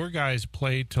is your guys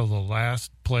play till the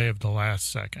last play of the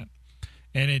last second.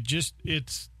 And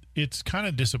it's kind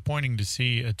of disappointing to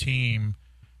see a team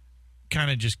kind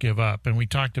of just give up. And we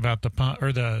talked about the punt, or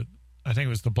I think it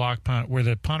was the block punt, where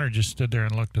the punter just stood there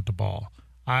and looked at the ball.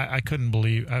 I couldn't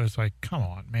believe. I was like, come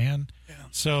on, man. Yeah.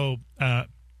 So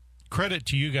credit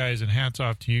to you guys and hats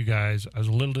off to you guys. I was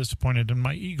a little disappointed in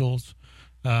my Eagles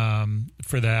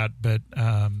for that, but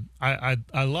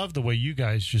I love the way you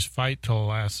guys just fight till the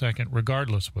last second,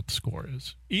 regardless of what the score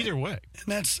is. Either way. And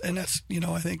that's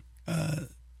I think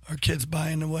our kids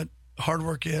buy into what hard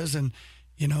work is, and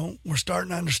we're starting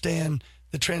to understand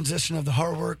the transition of the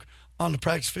hard work on the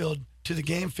practice field to the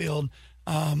game field.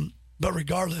 But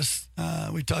regardless,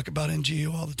 we talk about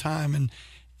NGU all the time,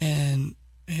 and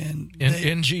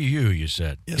NGU, you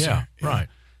said, yes, yeah, sir. Right.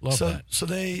 Love that. So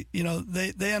they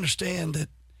understand that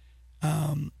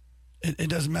it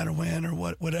doesn't matter when or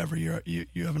whatever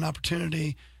you have an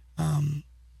opportunity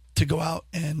to go out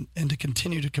and to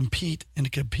continue to compete and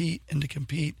to compete and to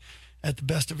compete at the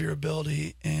best of your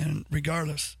ability, and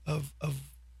regardless of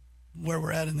where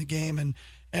we're at in the game and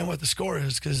what the score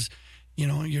is, because you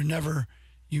never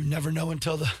know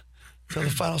until the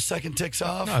final second ticks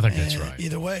off. No, I think that's right.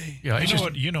 Either way,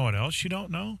 you know what else you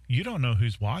don't know? You don't know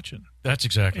who's watching. That's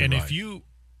exactly right. And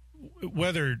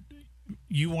whether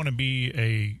you want to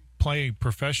be play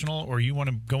professional or you want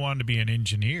to go on to be an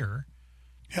engineer,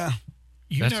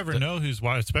 you never know who's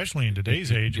watching, especially in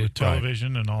today's age with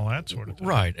television and all that sort of thing.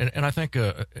 Right, and I think,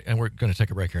 and we're going to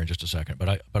take a break here in just a second,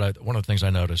 but one of the things I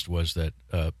noticed was that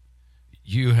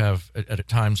you have, at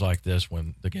times like this,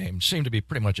 when the game seemed to be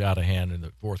pretty much out of hand in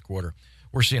the fourth quarter,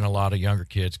 we're seeing a lot of younger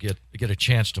kids get a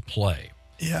chance to play.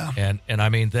 Yeah, and I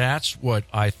mean, that's what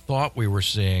I thought we were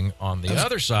seeing on the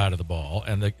other side of the ball,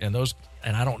 and I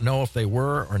don't know if they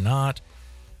were or not.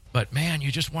 But, man,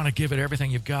 you just want to give it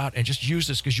everything you've got and just use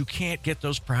this, because you can't get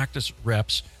those practice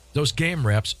reps, those game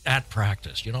reps at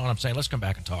practice. You know what I'm saying? Let's come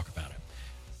back and talk about it.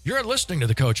 You're listening to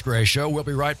The Coach Gray Show. We'll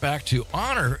be right back to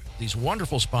honor these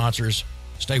wonderful sponsors.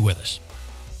 Stay with us.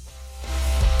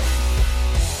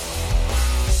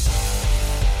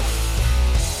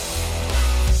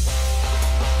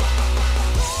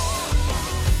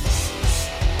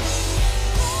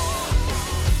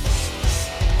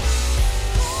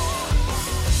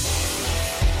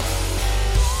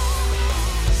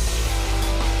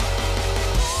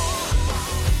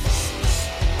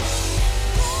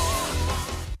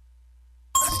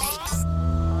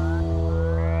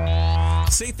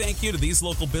 Say thank you to these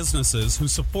local businesses who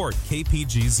support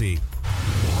KPGZ.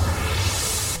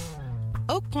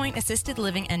 Oak Point Assisted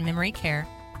Living and Memory Care.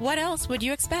 What else would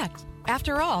you expect?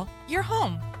 After all, you're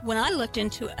home. When I looked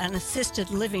into an assisted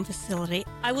living facility,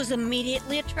 I was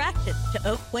immediately attracted to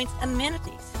Oak Point's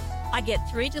amenities. I get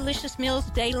 3 delicious meals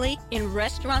daily in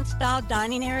restaurant-style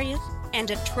dining areas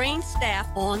and a trained staff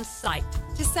on site.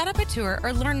 To set up a tour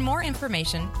or learn more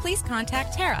information, please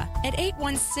contact Tara at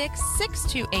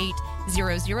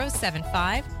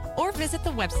 816-628-0075 or visit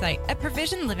the website at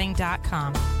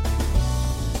provisionliving.com.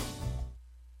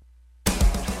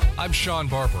 I'm Sean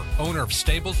Barber, owner of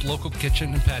Stables Local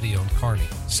Kitchen and Patio in Kearney.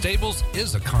 Stables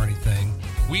is a Kearney thing.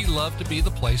 We love to be the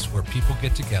place where people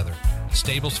get together.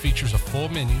 Stables features a full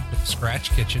menu with a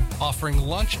scratch kitchen, offering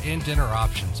lunch and dinner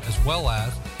options, as well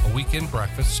as a weekend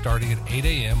breakfast starting at 8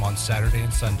 a.m. on Saturday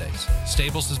and Sundays.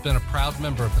 Stables has been a proud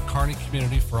member of the Kearney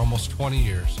community for almost 20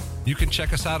 years. You can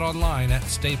check us out online at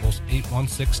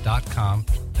stables816.com,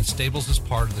 and Stables is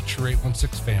part of the True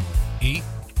 816 family. Eat,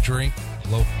 drink,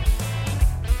 local.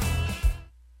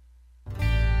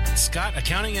 Scott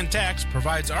Accounting and Tax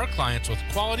provides our clients with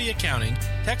quality accounting,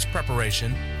 tax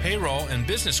preparation, payroll, and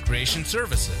business creation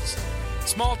services.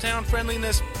 Small town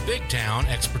friendliness, big town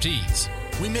expertise.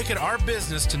 We make it our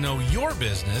business to know your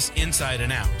business inside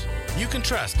and out. You can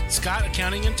trust Scott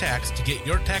Accounting and Tax to get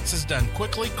your taxes done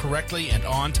quickly, correctly, and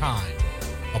on time.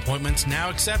 Appointments now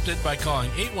accepted by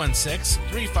calling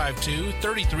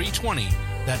 816-352-3320.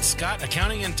 That's Scott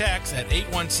Accounting and Tax at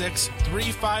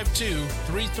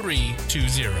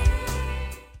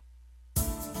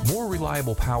 816-352-3320. More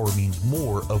reliable power means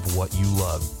more of what you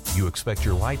love. You expect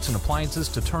your lights and appliances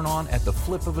to turn on at the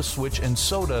flip of a switch, and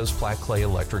so does Platte Clay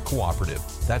Electric Cooperative.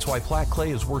 That's why Platte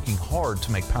Clay is working hard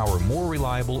to make power more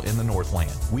reliable in the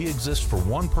Northland. We exist for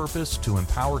one purpose: to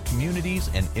empower communities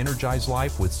and energize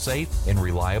life with safe and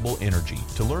reliable energy.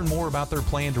 To learn more about their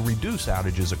plan to reduce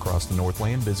outages across the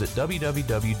Northland, visit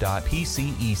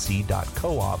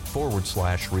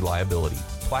www.pcec.coop/reliability.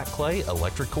 Platte Clay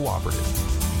Electric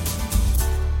Cooperative.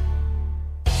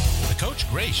 Coach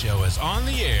Gray Show is on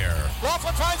the air.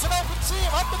 Laughlin finds an open seam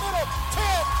up the middle.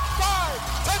 10,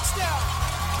 5, touchdown.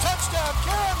 Touchdown,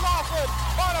 Karen Laughlin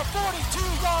on a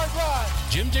 42-yard run.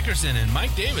 Jim Dickerson and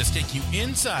Mike Davis take you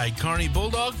inside Kearney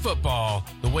Bulldog football.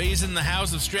 The ways in the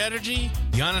house of strategy,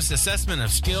 the honest assessment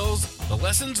of skills, the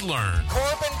lessons learned.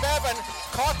 Corbin Bevan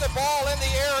caught the ball in the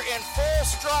air in full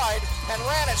stride and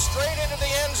ran it straight into the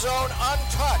end zone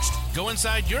untouched. Go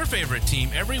inside your favorite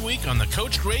team every week on the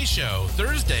Coach Gray Show,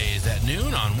 Thursdays at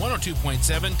noon on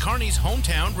 102.7 Kearney's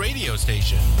hometown radio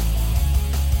station.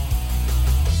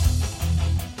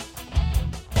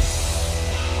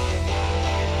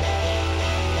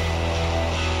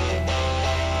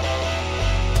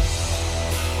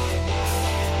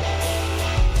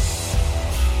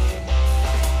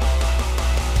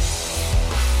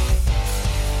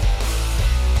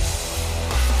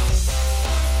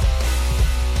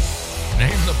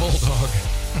 Bulldog.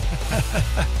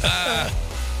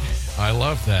 I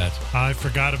love that. I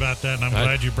forgot about that, and I'm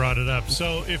glad you brought it up.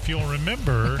 So if you'll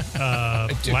remember,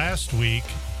 last week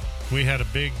we had a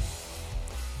big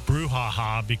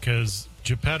brouhaha because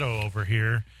Geppetto over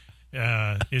here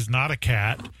is not a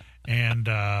cat, and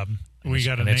We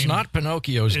got a and name. It's not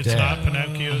Pinocchio's It's dad. not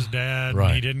Pinocchio's dad.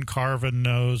 Right. He didn't carve a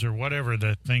nose or whatever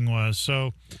the thing was.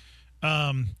 So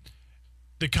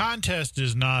the contest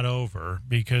is not over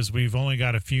because we've only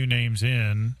got a few names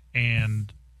in,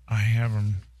 and I have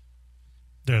them.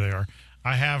 There they are.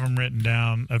 I have them written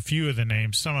down, a few of the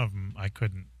names. Some of them I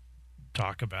couldn't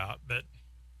talk about. But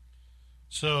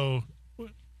so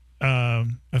a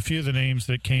few of the names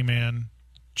that came in,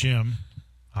 Jim,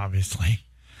 obviously,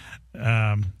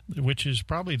 which is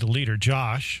probably the leader.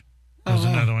 Josh was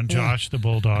another one. Josh, the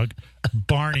Bulldog.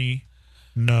 Barney,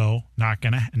 no, not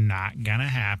gonna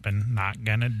happen. Not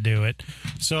gonna do it.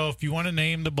 So if you want to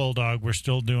name the Bulldog, we're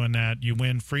still doing that. You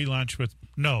win free lunch with.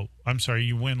 No, I'm sorry.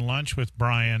 You win lunch with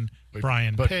Brian.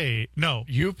 Brian pay. No,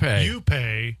 you pay. You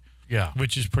pay. Yeah,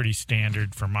 which is pretty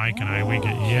standard for Mike and I. We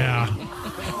get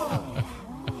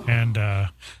And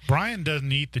Brian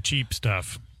doesn't eat the cheap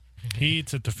stuff. He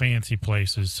eats at the fancy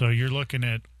places. So you're looking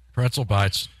at pretzel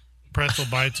bites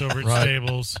over at right.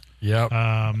 Stables. Yep.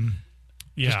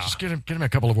 Yeah. Just get him a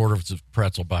couple of orders of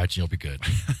pretzel bites, and you'll be good.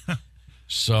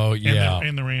 So yeah,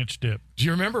 and the ranch dip. Do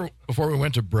you remember before we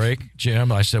went to break,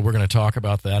 Jim? I said we're going to talk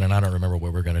about that, and I don't remember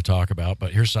what we're going to talk about.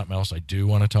 But here's something else I do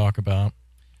want to talk about,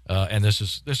 and this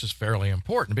is fairly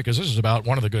important because this is about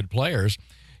one of the good players.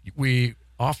 We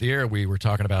off the air we were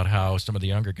talking about how some of the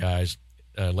younger guys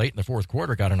late in the fourth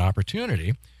quarter got an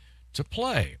opportunity to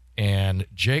play, and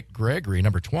Jake Gregory,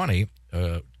 number 20,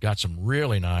 got some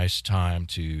really nice time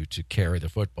to carry the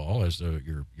football as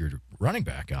your running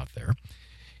back out there.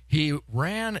 He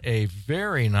ran a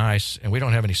very nice, and we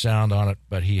don't have any sound on it,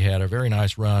 but he had a very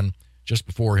nice run just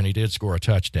before, and he did score a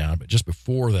touchdown, but just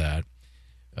before that,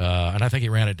 and I think he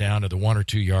ran it down to the 1 or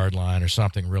 2 yard line or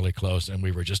something really close, and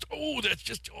we were just,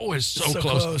 it's so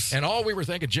close. And all we were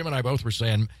thinking, Jim and I both were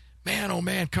saying, man, oh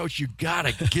man, Coach, you got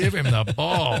to give him the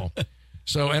ball.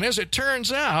 So, and as it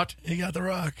turns out, he got the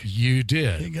rock. You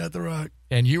did. He got the rock.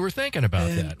 And you were thinking about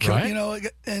that, right? You know,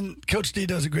 and Coach D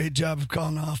does a great job of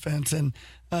calling the offense, and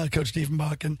Coach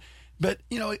Diefenbach. But,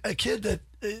 you know, a kid that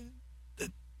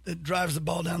drives the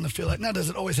ball down the field, now does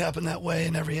it always happen that way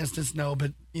in every instance? No,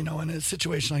 but, you know, in a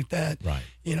situation like that, right.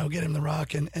 You know, get him the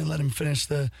rock and let him finish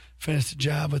the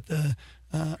job with the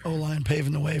O-line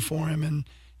paving the way for him. And,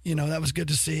 you know, that was good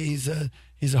to see. He's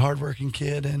a hardworking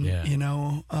kid, and, you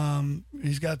know,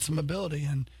 he's got some ability,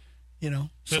 and, you know.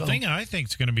 The thing I think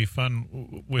is going to be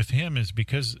fun with him is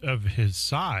because of his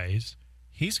size,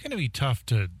 he's going to be tough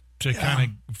to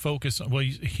kind of focus on. Well,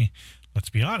 let's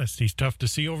be honest, he's tough to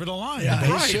see over the line. Yeah,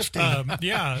 he's shifty.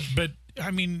 But I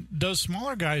mean, those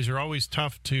smaller guys are always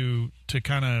tough to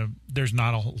kind of. There's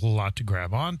not a whole lot to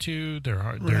grab onto.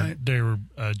 Their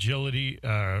agility,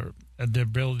 the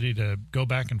ability to go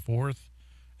back and forth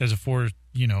as a force,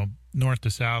 you know, north to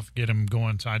south, get him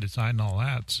going side to side and all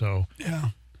that. So yeah,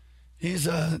 he's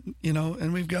you know,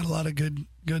 and we've got a lot of good.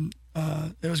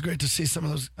 It was great to see some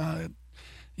of those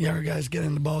younger guys get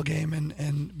in the ball game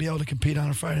and be able to compete on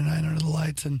a Friday night under the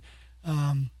lights and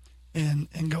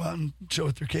go out and show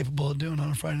what they're capable of doing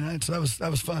on a Friday night. So that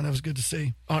was fun. That was good to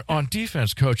see. On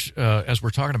defense, Coach, as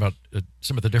we're talking about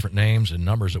some of the different names and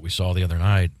numbers that we saw the other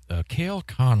night, Cale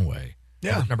Conway,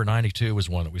 number 92, was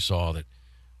one that we saw that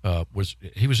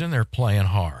he was in there playing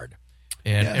hard,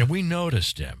 and we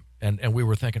noticed him, and we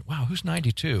were thinking, wow, who's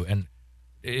 92? And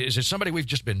is it somebody we've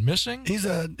just been missing?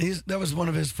 That was one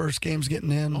of his first games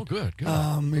getting in. Oh, good.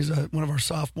 He's one of our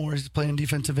sophomores. He's playing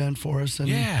defensive end for us,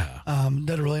 and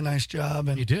did a really nice job.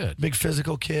 And he did. Big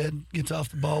physical kid, gets off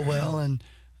the ball well, and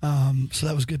so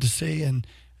that was good to see. And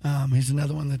he's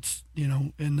another one that's, you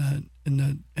know, in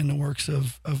the works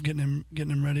of getting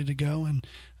him ready to go, and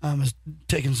has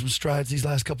taken some strides these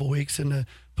last couple of weeks and to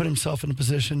put himself in a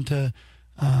position to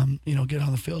you know, get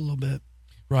on the field a little bit.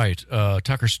 Right.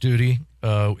 Tucker Studi,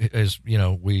 as you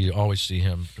know, we always see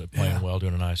him playing well,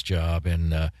 doing a nice job.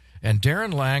 And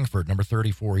Darren Langford, number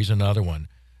 34, he's another one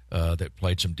that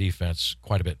played some defense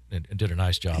quite a bit and did a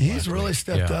nice job. He's really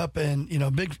stepped up, and, you know,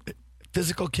 big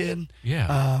physical kid.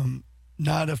 Yeah.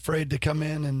 Not afraid to come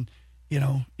in, and, you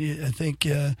know, I think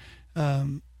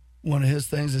one of his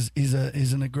things is he's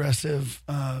an aggressive,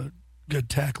 good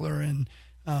tackler, and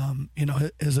you know,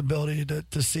 his ability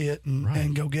to see it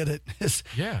and go get it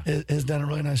has done a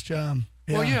really nice job.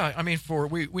 Yeah. Well, yeah, I mean,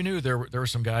 we knew there were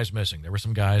some guys missing. There were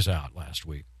some guys out last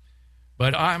week.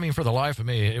 But, I mean, for the life of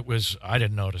me, I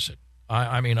didn't notice it.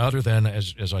 I mean, other than,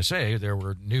 as I say, there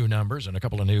were new numbers and a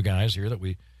couple of new guys here that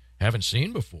we haven't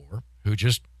seen before who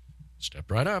just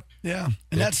stepped right up. Yeah,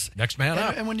 and that's next man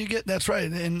up. And when you get, that's right,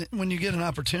 and when you get an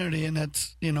opportunity, and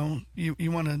that's, you know,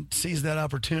 you want to seize that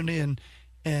opportunity,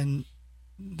 and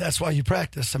that's why you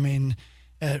practice. I mean,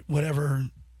 at whatever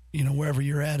wherever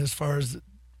you're at as far as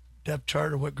depth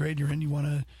chart or what grade you're in, you want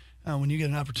to, when you get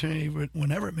an opportunity,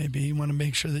 whenever it may be, you want to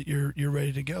make sure that you're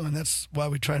ready to go. And that's why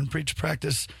we try and preach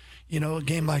practice, a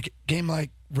game like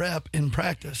rep in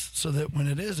practice, so that when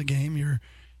it is a game,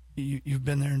 you've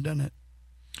been there and done it.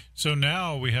 So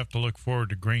now we have to look forward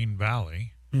to Green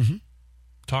Valley. Mm-hmm.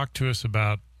 Talk to us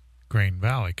about Green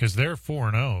Valley, because they're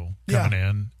 4-0 coming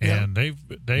in, and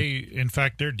they in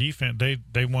fact their defense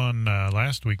they won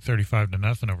last week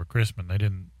 35-0 over Crispin.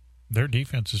 Their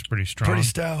defense is pretty strong, pretty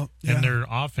stout, and their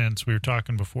offense. We were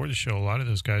talking before the show. A lot of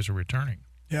those guys are returning.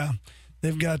 Yeah,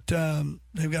 they've got a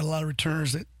lot of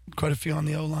returners. Quite a few on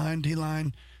the O line, D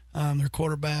line. Their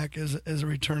quarterback is a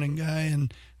returning guy,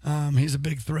 and he's a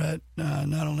big threat.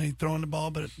 Not only throwing the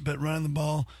ball, but running the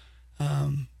ball.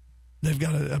 They've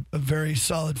got a very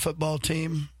solid football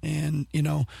team, and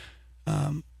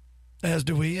as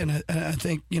do we. And I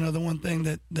think the one thing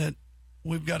that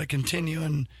we've got to continue,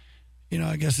 and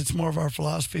I guess it's more of our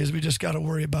philosophy, is we just got to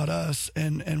worry about us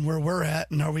and where we're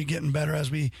at, and are we getting better as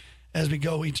we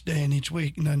go each day and each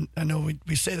week. And I know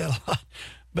we say that a lot,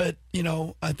 but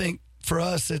I think for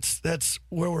us that's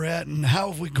where we're at, and how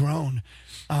have we grown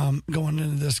going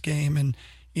into this game. And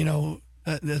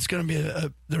that's going to be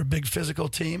they're a big physical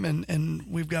team, and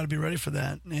we've got to be ready for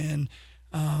that. And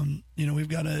we've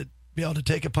got to be able to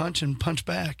take a punch and punch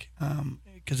back,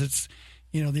 because it's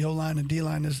the O-line and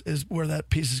D-line is where that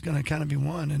piece is going to kind of be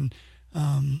won. And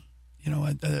I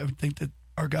think that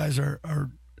our guys are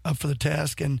up for the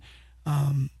task, and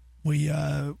we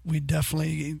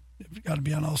definitely got to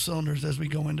be on all cylinders as we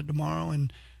go into tomorrow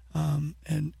and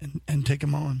take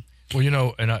them on.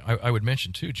 Well, and I would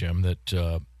mention too, Jim,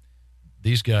 that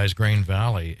these guys, Green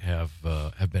Valley, have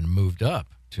been moved up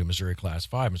to Missouri Class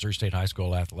 5. Missouri State High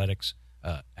School Athletics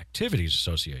Activities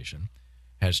Association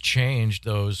has changed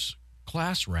those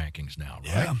class rankings now,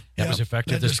 right? Yeah, that was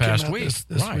effective this past week.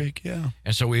 This week, yeah.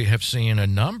 And so we have seen a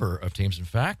number of teams. In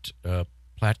fact,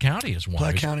 Platte County is one.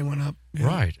 Platte County went up, yeah.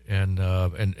 Right?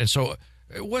 And so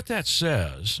what that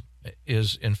says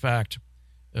is, in fact,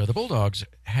 the Bulldogs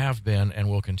have been and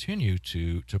will continue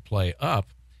to play up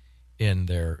in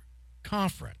their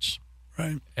conference,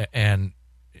 right? And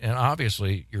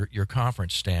obviously your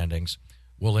conference standings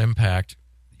will impact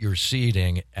your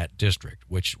seeding at district,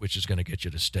 which is going to get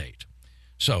you to state.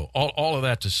 So all of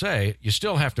that to say, you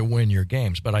still have to win your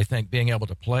games, but I think being able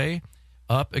to play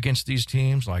up against these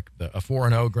teams like a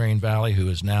 4-0 Green Valley, who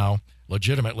is now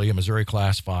legitimately a Missouri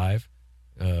Class 5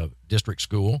 district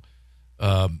school,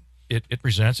 it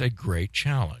presents a great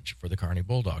challenge for the Kearney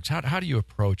Bulldogs. How do you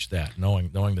approach that,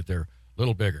 knowing that they're a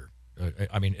little bigger?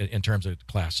 In terms of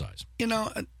class size,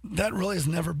 that really has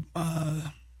never,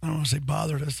 I don't want to say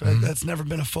bothered us. Mm-hmm. That's never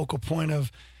been a focal point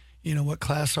of, what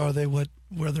class are they, where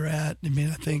they're at. I mean,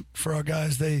 I think for our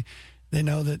guys, they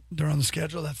know that they're on the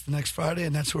schedule. That's the next Friday,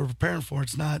 and that's what we're preparing for.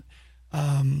 It's not,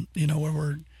 where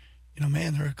we're,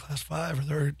 man, they're a Class 5 or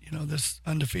they're, this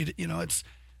undefeated.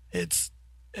 It's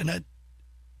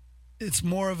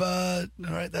more of a,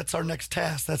 all right, that's our next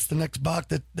task. That's the next box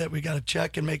that we got to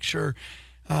check and make sure.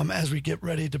 As we get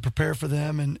ready to prepare for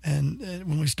them, and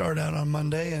when we start out on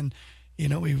Monday, and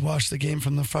we washed the game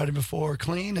from the Friday before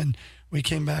clean, and we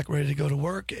came back ready to go to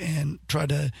work and try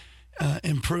to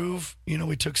improve.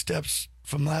 We took steps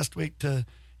from last week to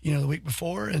the week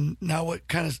before, and now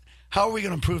how are we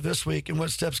going to improve this week, and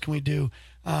what steps can we do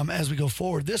as we go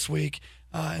forward this week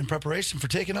in preparation for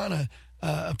taking on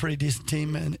a pretty decent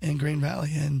team in Green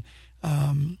Valley. And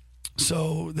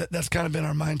so that's kind of been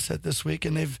our mindset this week,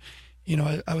 and they've.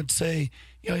 I would say,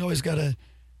 you always got to,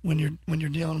 when you're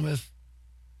dealing with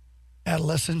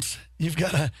adolescents, you've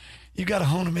got to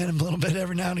hone them in a little bit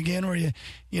every now and again, where you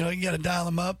got to dial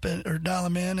them up or dial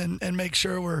them in and make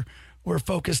sure we're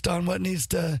focused on what needs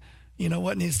to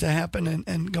happen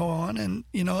and go on, and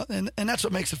that's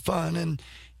what makes it fun. And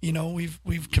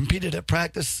we've competed at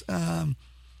practice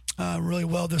really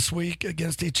well this week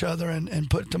against each other and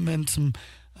put them in some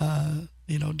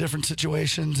different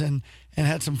situations and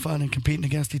had some fun and competing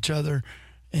against each other.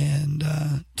 And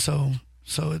so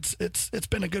it's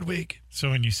been a good week.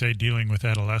 So when you say dealing with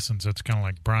adolescents, it's kind of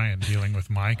like Brian dealing with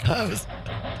Mike. He was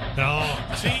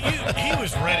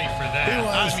ready for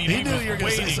that. He knew you were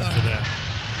going to say something. For that.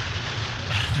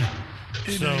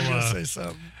 He knew you were going to say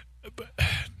something.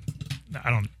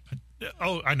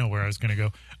 I know where I was going to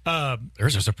go.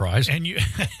 There's a surprise. And you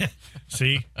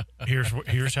see,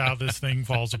 here's how this thing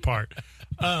falls apart.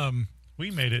 We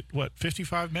made it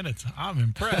 55 minutes. I'm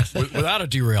impressed without a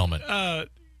derailment.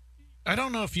 I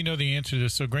don't know if you know the answer to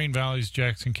this. So Green Valley's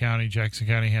Jackson County. Jackson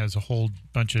County has a whole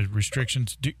bunch of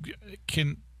restrictions.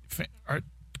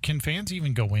 can fans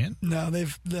even go in? No,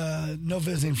 no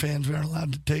visiting fans. We aren't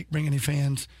allowed to bring any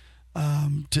fans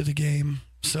to the game.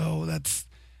 So that's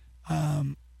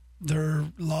their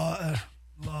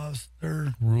laws,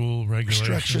 their rule, regulations,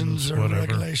 restrictions, or whatever.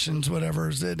 regulations, whatever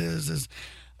it is.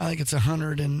 I think it's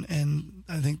 100, and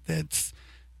I think that's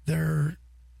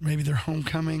maybe their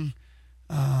homecoming,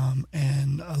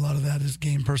 and a lot of that is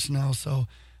game personnel. So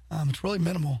it's really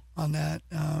minimal on that,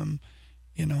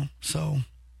 So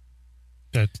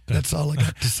that's all I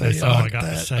got to say. That's all I got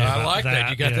to say. I like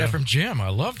that. You got that from Jim. I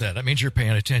love that. That means you're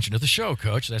paying attention to the show,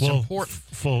 Coach. That's important.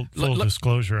 Full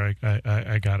disclosure,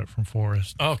 I got it from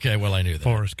Forrest. Okay, well, I knew that.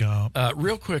 Forrest Gump.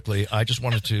 Real quickly, I just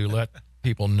wanted to let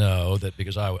people know that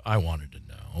because I wanted to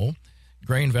know,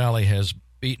 Grain Valley has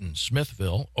beaten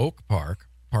Smithville, Oak Park,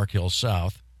 Park Hill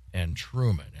South, and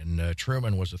Truman. And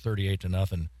Truman was a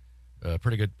 38-0.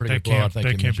 Pretty good blowout.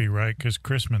 That can't be right because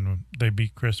they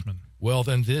beat Chrisman. Well,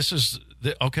 then this is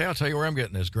okay. I'll tell you where I'm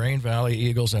getting this: Grain Valley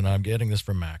Eagles, and I'm getting this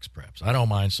from Max Preps. I don't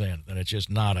mind saying it, and it's just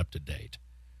not up to date.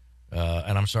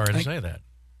 And I'm sorry to say that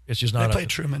it's just not. They played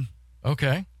Truman.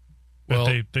 Okay. Well,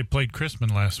 they played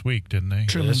Chrisman last week, didn't they?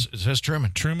 Truman. It says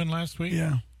Truman. Truman last week.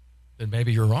 Yeah. Then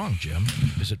maybe you're wrong, Jim.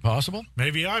 Is it possible?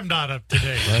 Maybe I'm not up to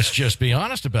date. Let's just be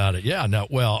honest about it. Yeah. No.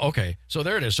 Well. Okay. So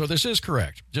there it is. So this is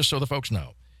correct. Just so the folks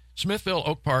know: Smithville,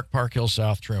 Oak Park, Park Hill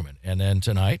South, Truman, and then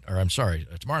tomorrow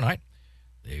night.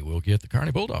 They will get the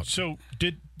Kearney Bulldogs. So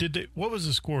did they? What was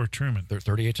the score of Truman? They're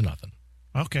 38-0.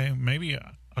 Okay, maybe.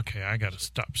 Okay, I got to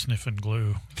stop sniffing glue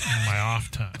in my off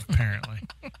time. Apparently,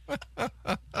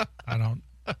 I don't.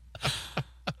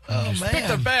 Oh man,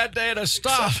 picked a bad day to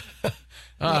stop.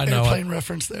 Airplane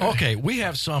reference there. Okay, we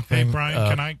have something. Hey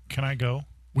Brian, can I go?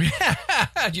 You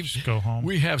just go home.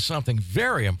 We have something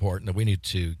very important that we need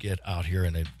to get out here.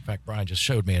 And in fact, Brian just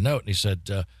showed me a note, and he said,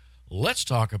 "Let's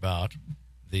talk about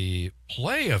the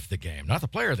play of the game, not the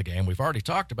player of the game. We've already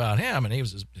talked about him, and he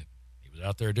was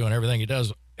out there doing everything he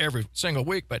does every single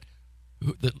week. But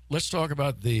let's talk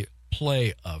about the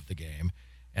play of the game."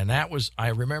 And that was,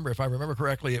 if I remember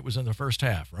correctly, it was in the first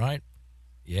half, right?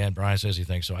 Yeah, and Brian says he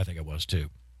thinks so. I think it was too.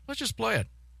 Let's just play it.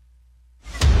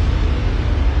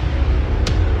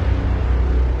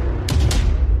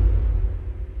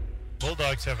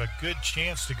 Bulldogs have a good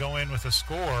chance to go in with a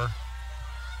score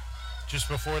just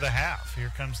before the half.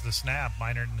 Here comes the snap.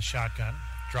 Minard in the shotgun.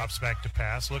 Drops back to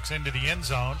pass. Looks into the end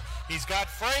zone. He's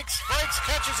got Frakes. Frakes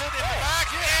catches it in the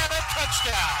back and a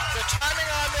touchdown. The timing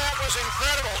on that was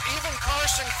incredible. Even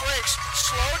Carson Frakes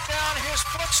slowed down his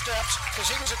footsteps because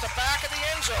he was at the back of the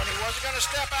end zone. He wasn't going to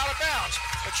step out of bounds.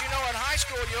 But you know, in high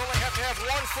school, you only have to have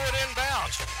 1 foot in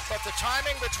bounds. But the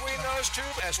timing between those two,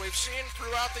 as we've seen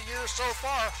throughout the year so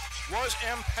far, was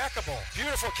impeccable.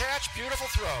 Beautiful catch,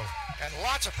 beautiful throw. And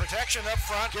lots of protection up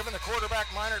front, giving the quarterback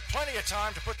Minard plenty of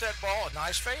time to put that ball, a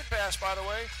nice fade pass, by the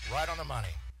way, right on the money.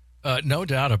 No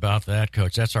doubt about that,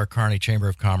 Coach. That's our Kearney Chamber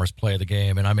of Commerce play of the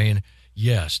game. And I mean,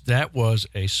 yes, that was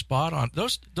a spot on.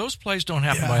 Those plays don't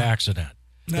happen by accident.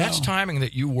 No. That's timing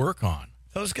that you work on.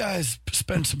 Those guys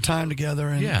spend some time together,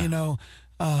 and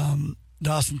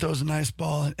Dawson throws a nice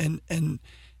ball and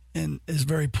is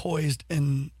very poised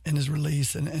in his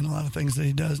release and a lot of things that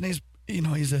he does. And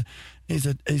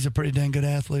he's a pretty dang good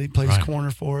athlete. He plays corner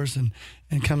for us and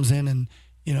comes in and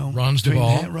runs the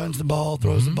ball,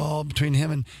 throws the ball between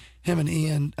him and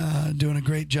Ian, doing a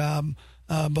great job.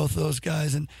 Both of those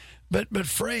guys, but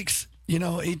Frakes,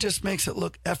 he just makes it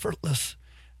look effortless,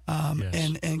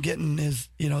 and getting his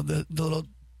the little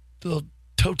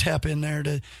toe tap in there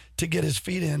to get his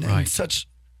feet in and such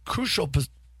crucial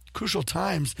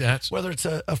times. Whether it's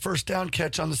a first down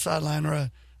catch on the sideline or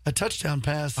a touchdown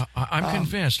pass. I'm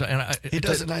convinced, and he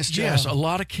does a nice job. Yes, a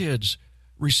lot of kids.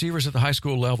 Receivers at the high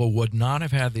school level would not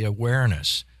have had the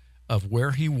awareness of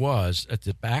where he was at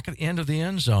the back of the end of the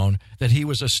end zone, that he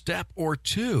was a step or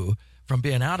two from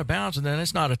being out of bounds, and then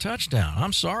it's not a touchdown.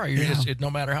 I'm sorry,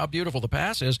 no matter how beautiful the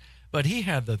pass is, but he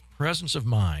had the presence of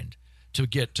mind to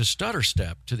get to stutter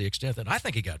step to the extent that I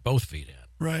think he got both feet in.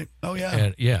 Right. Oh,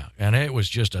 yeah. And it was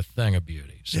just a thing of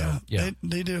beauty. So,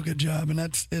 They do a good job, and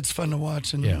it's fun to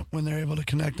watch, and when they're able to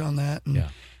connect on that.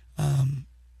 And,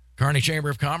 Kearney Chamber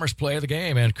of Commerce play of the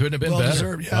game, and couldn't have been better.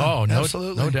 Deserved, yeah. Oh, no,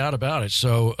 absolutely. No doubt about it.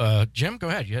 So, Jim, go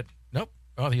ahead. You had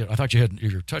I thought you had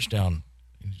your touchdown.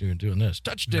 Doing this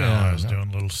touchdown. No, I was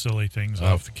doing little silly things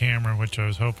off the camera, which I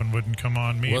was hoping wouldn't come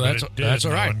on me. Well, but it did. That's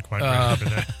all I right. wasn't quite ready for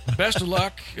that. Best of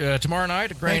luck tomorrow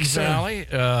night at Grain Valley.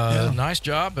 Nice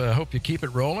job. Hope you keep it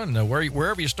rolling.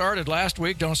 Wherever you started last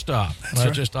week, don't stop.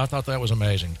 I thought that was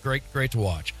amazing. Great to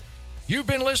watch. You've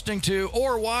been listening to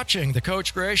or watching the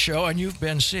Coach Gray Show, and you've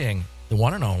been seeing the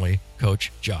one and only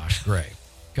Coach Josh Gray.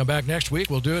 Come back next week.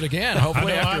 We'll do it again,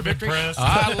 hopefully after a victory. Impressed.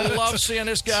 I love seeing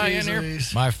this guy in here.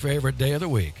 Jeez. My favorite day of the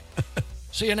week.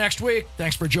 See you next week.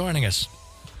 Thanks for joining us.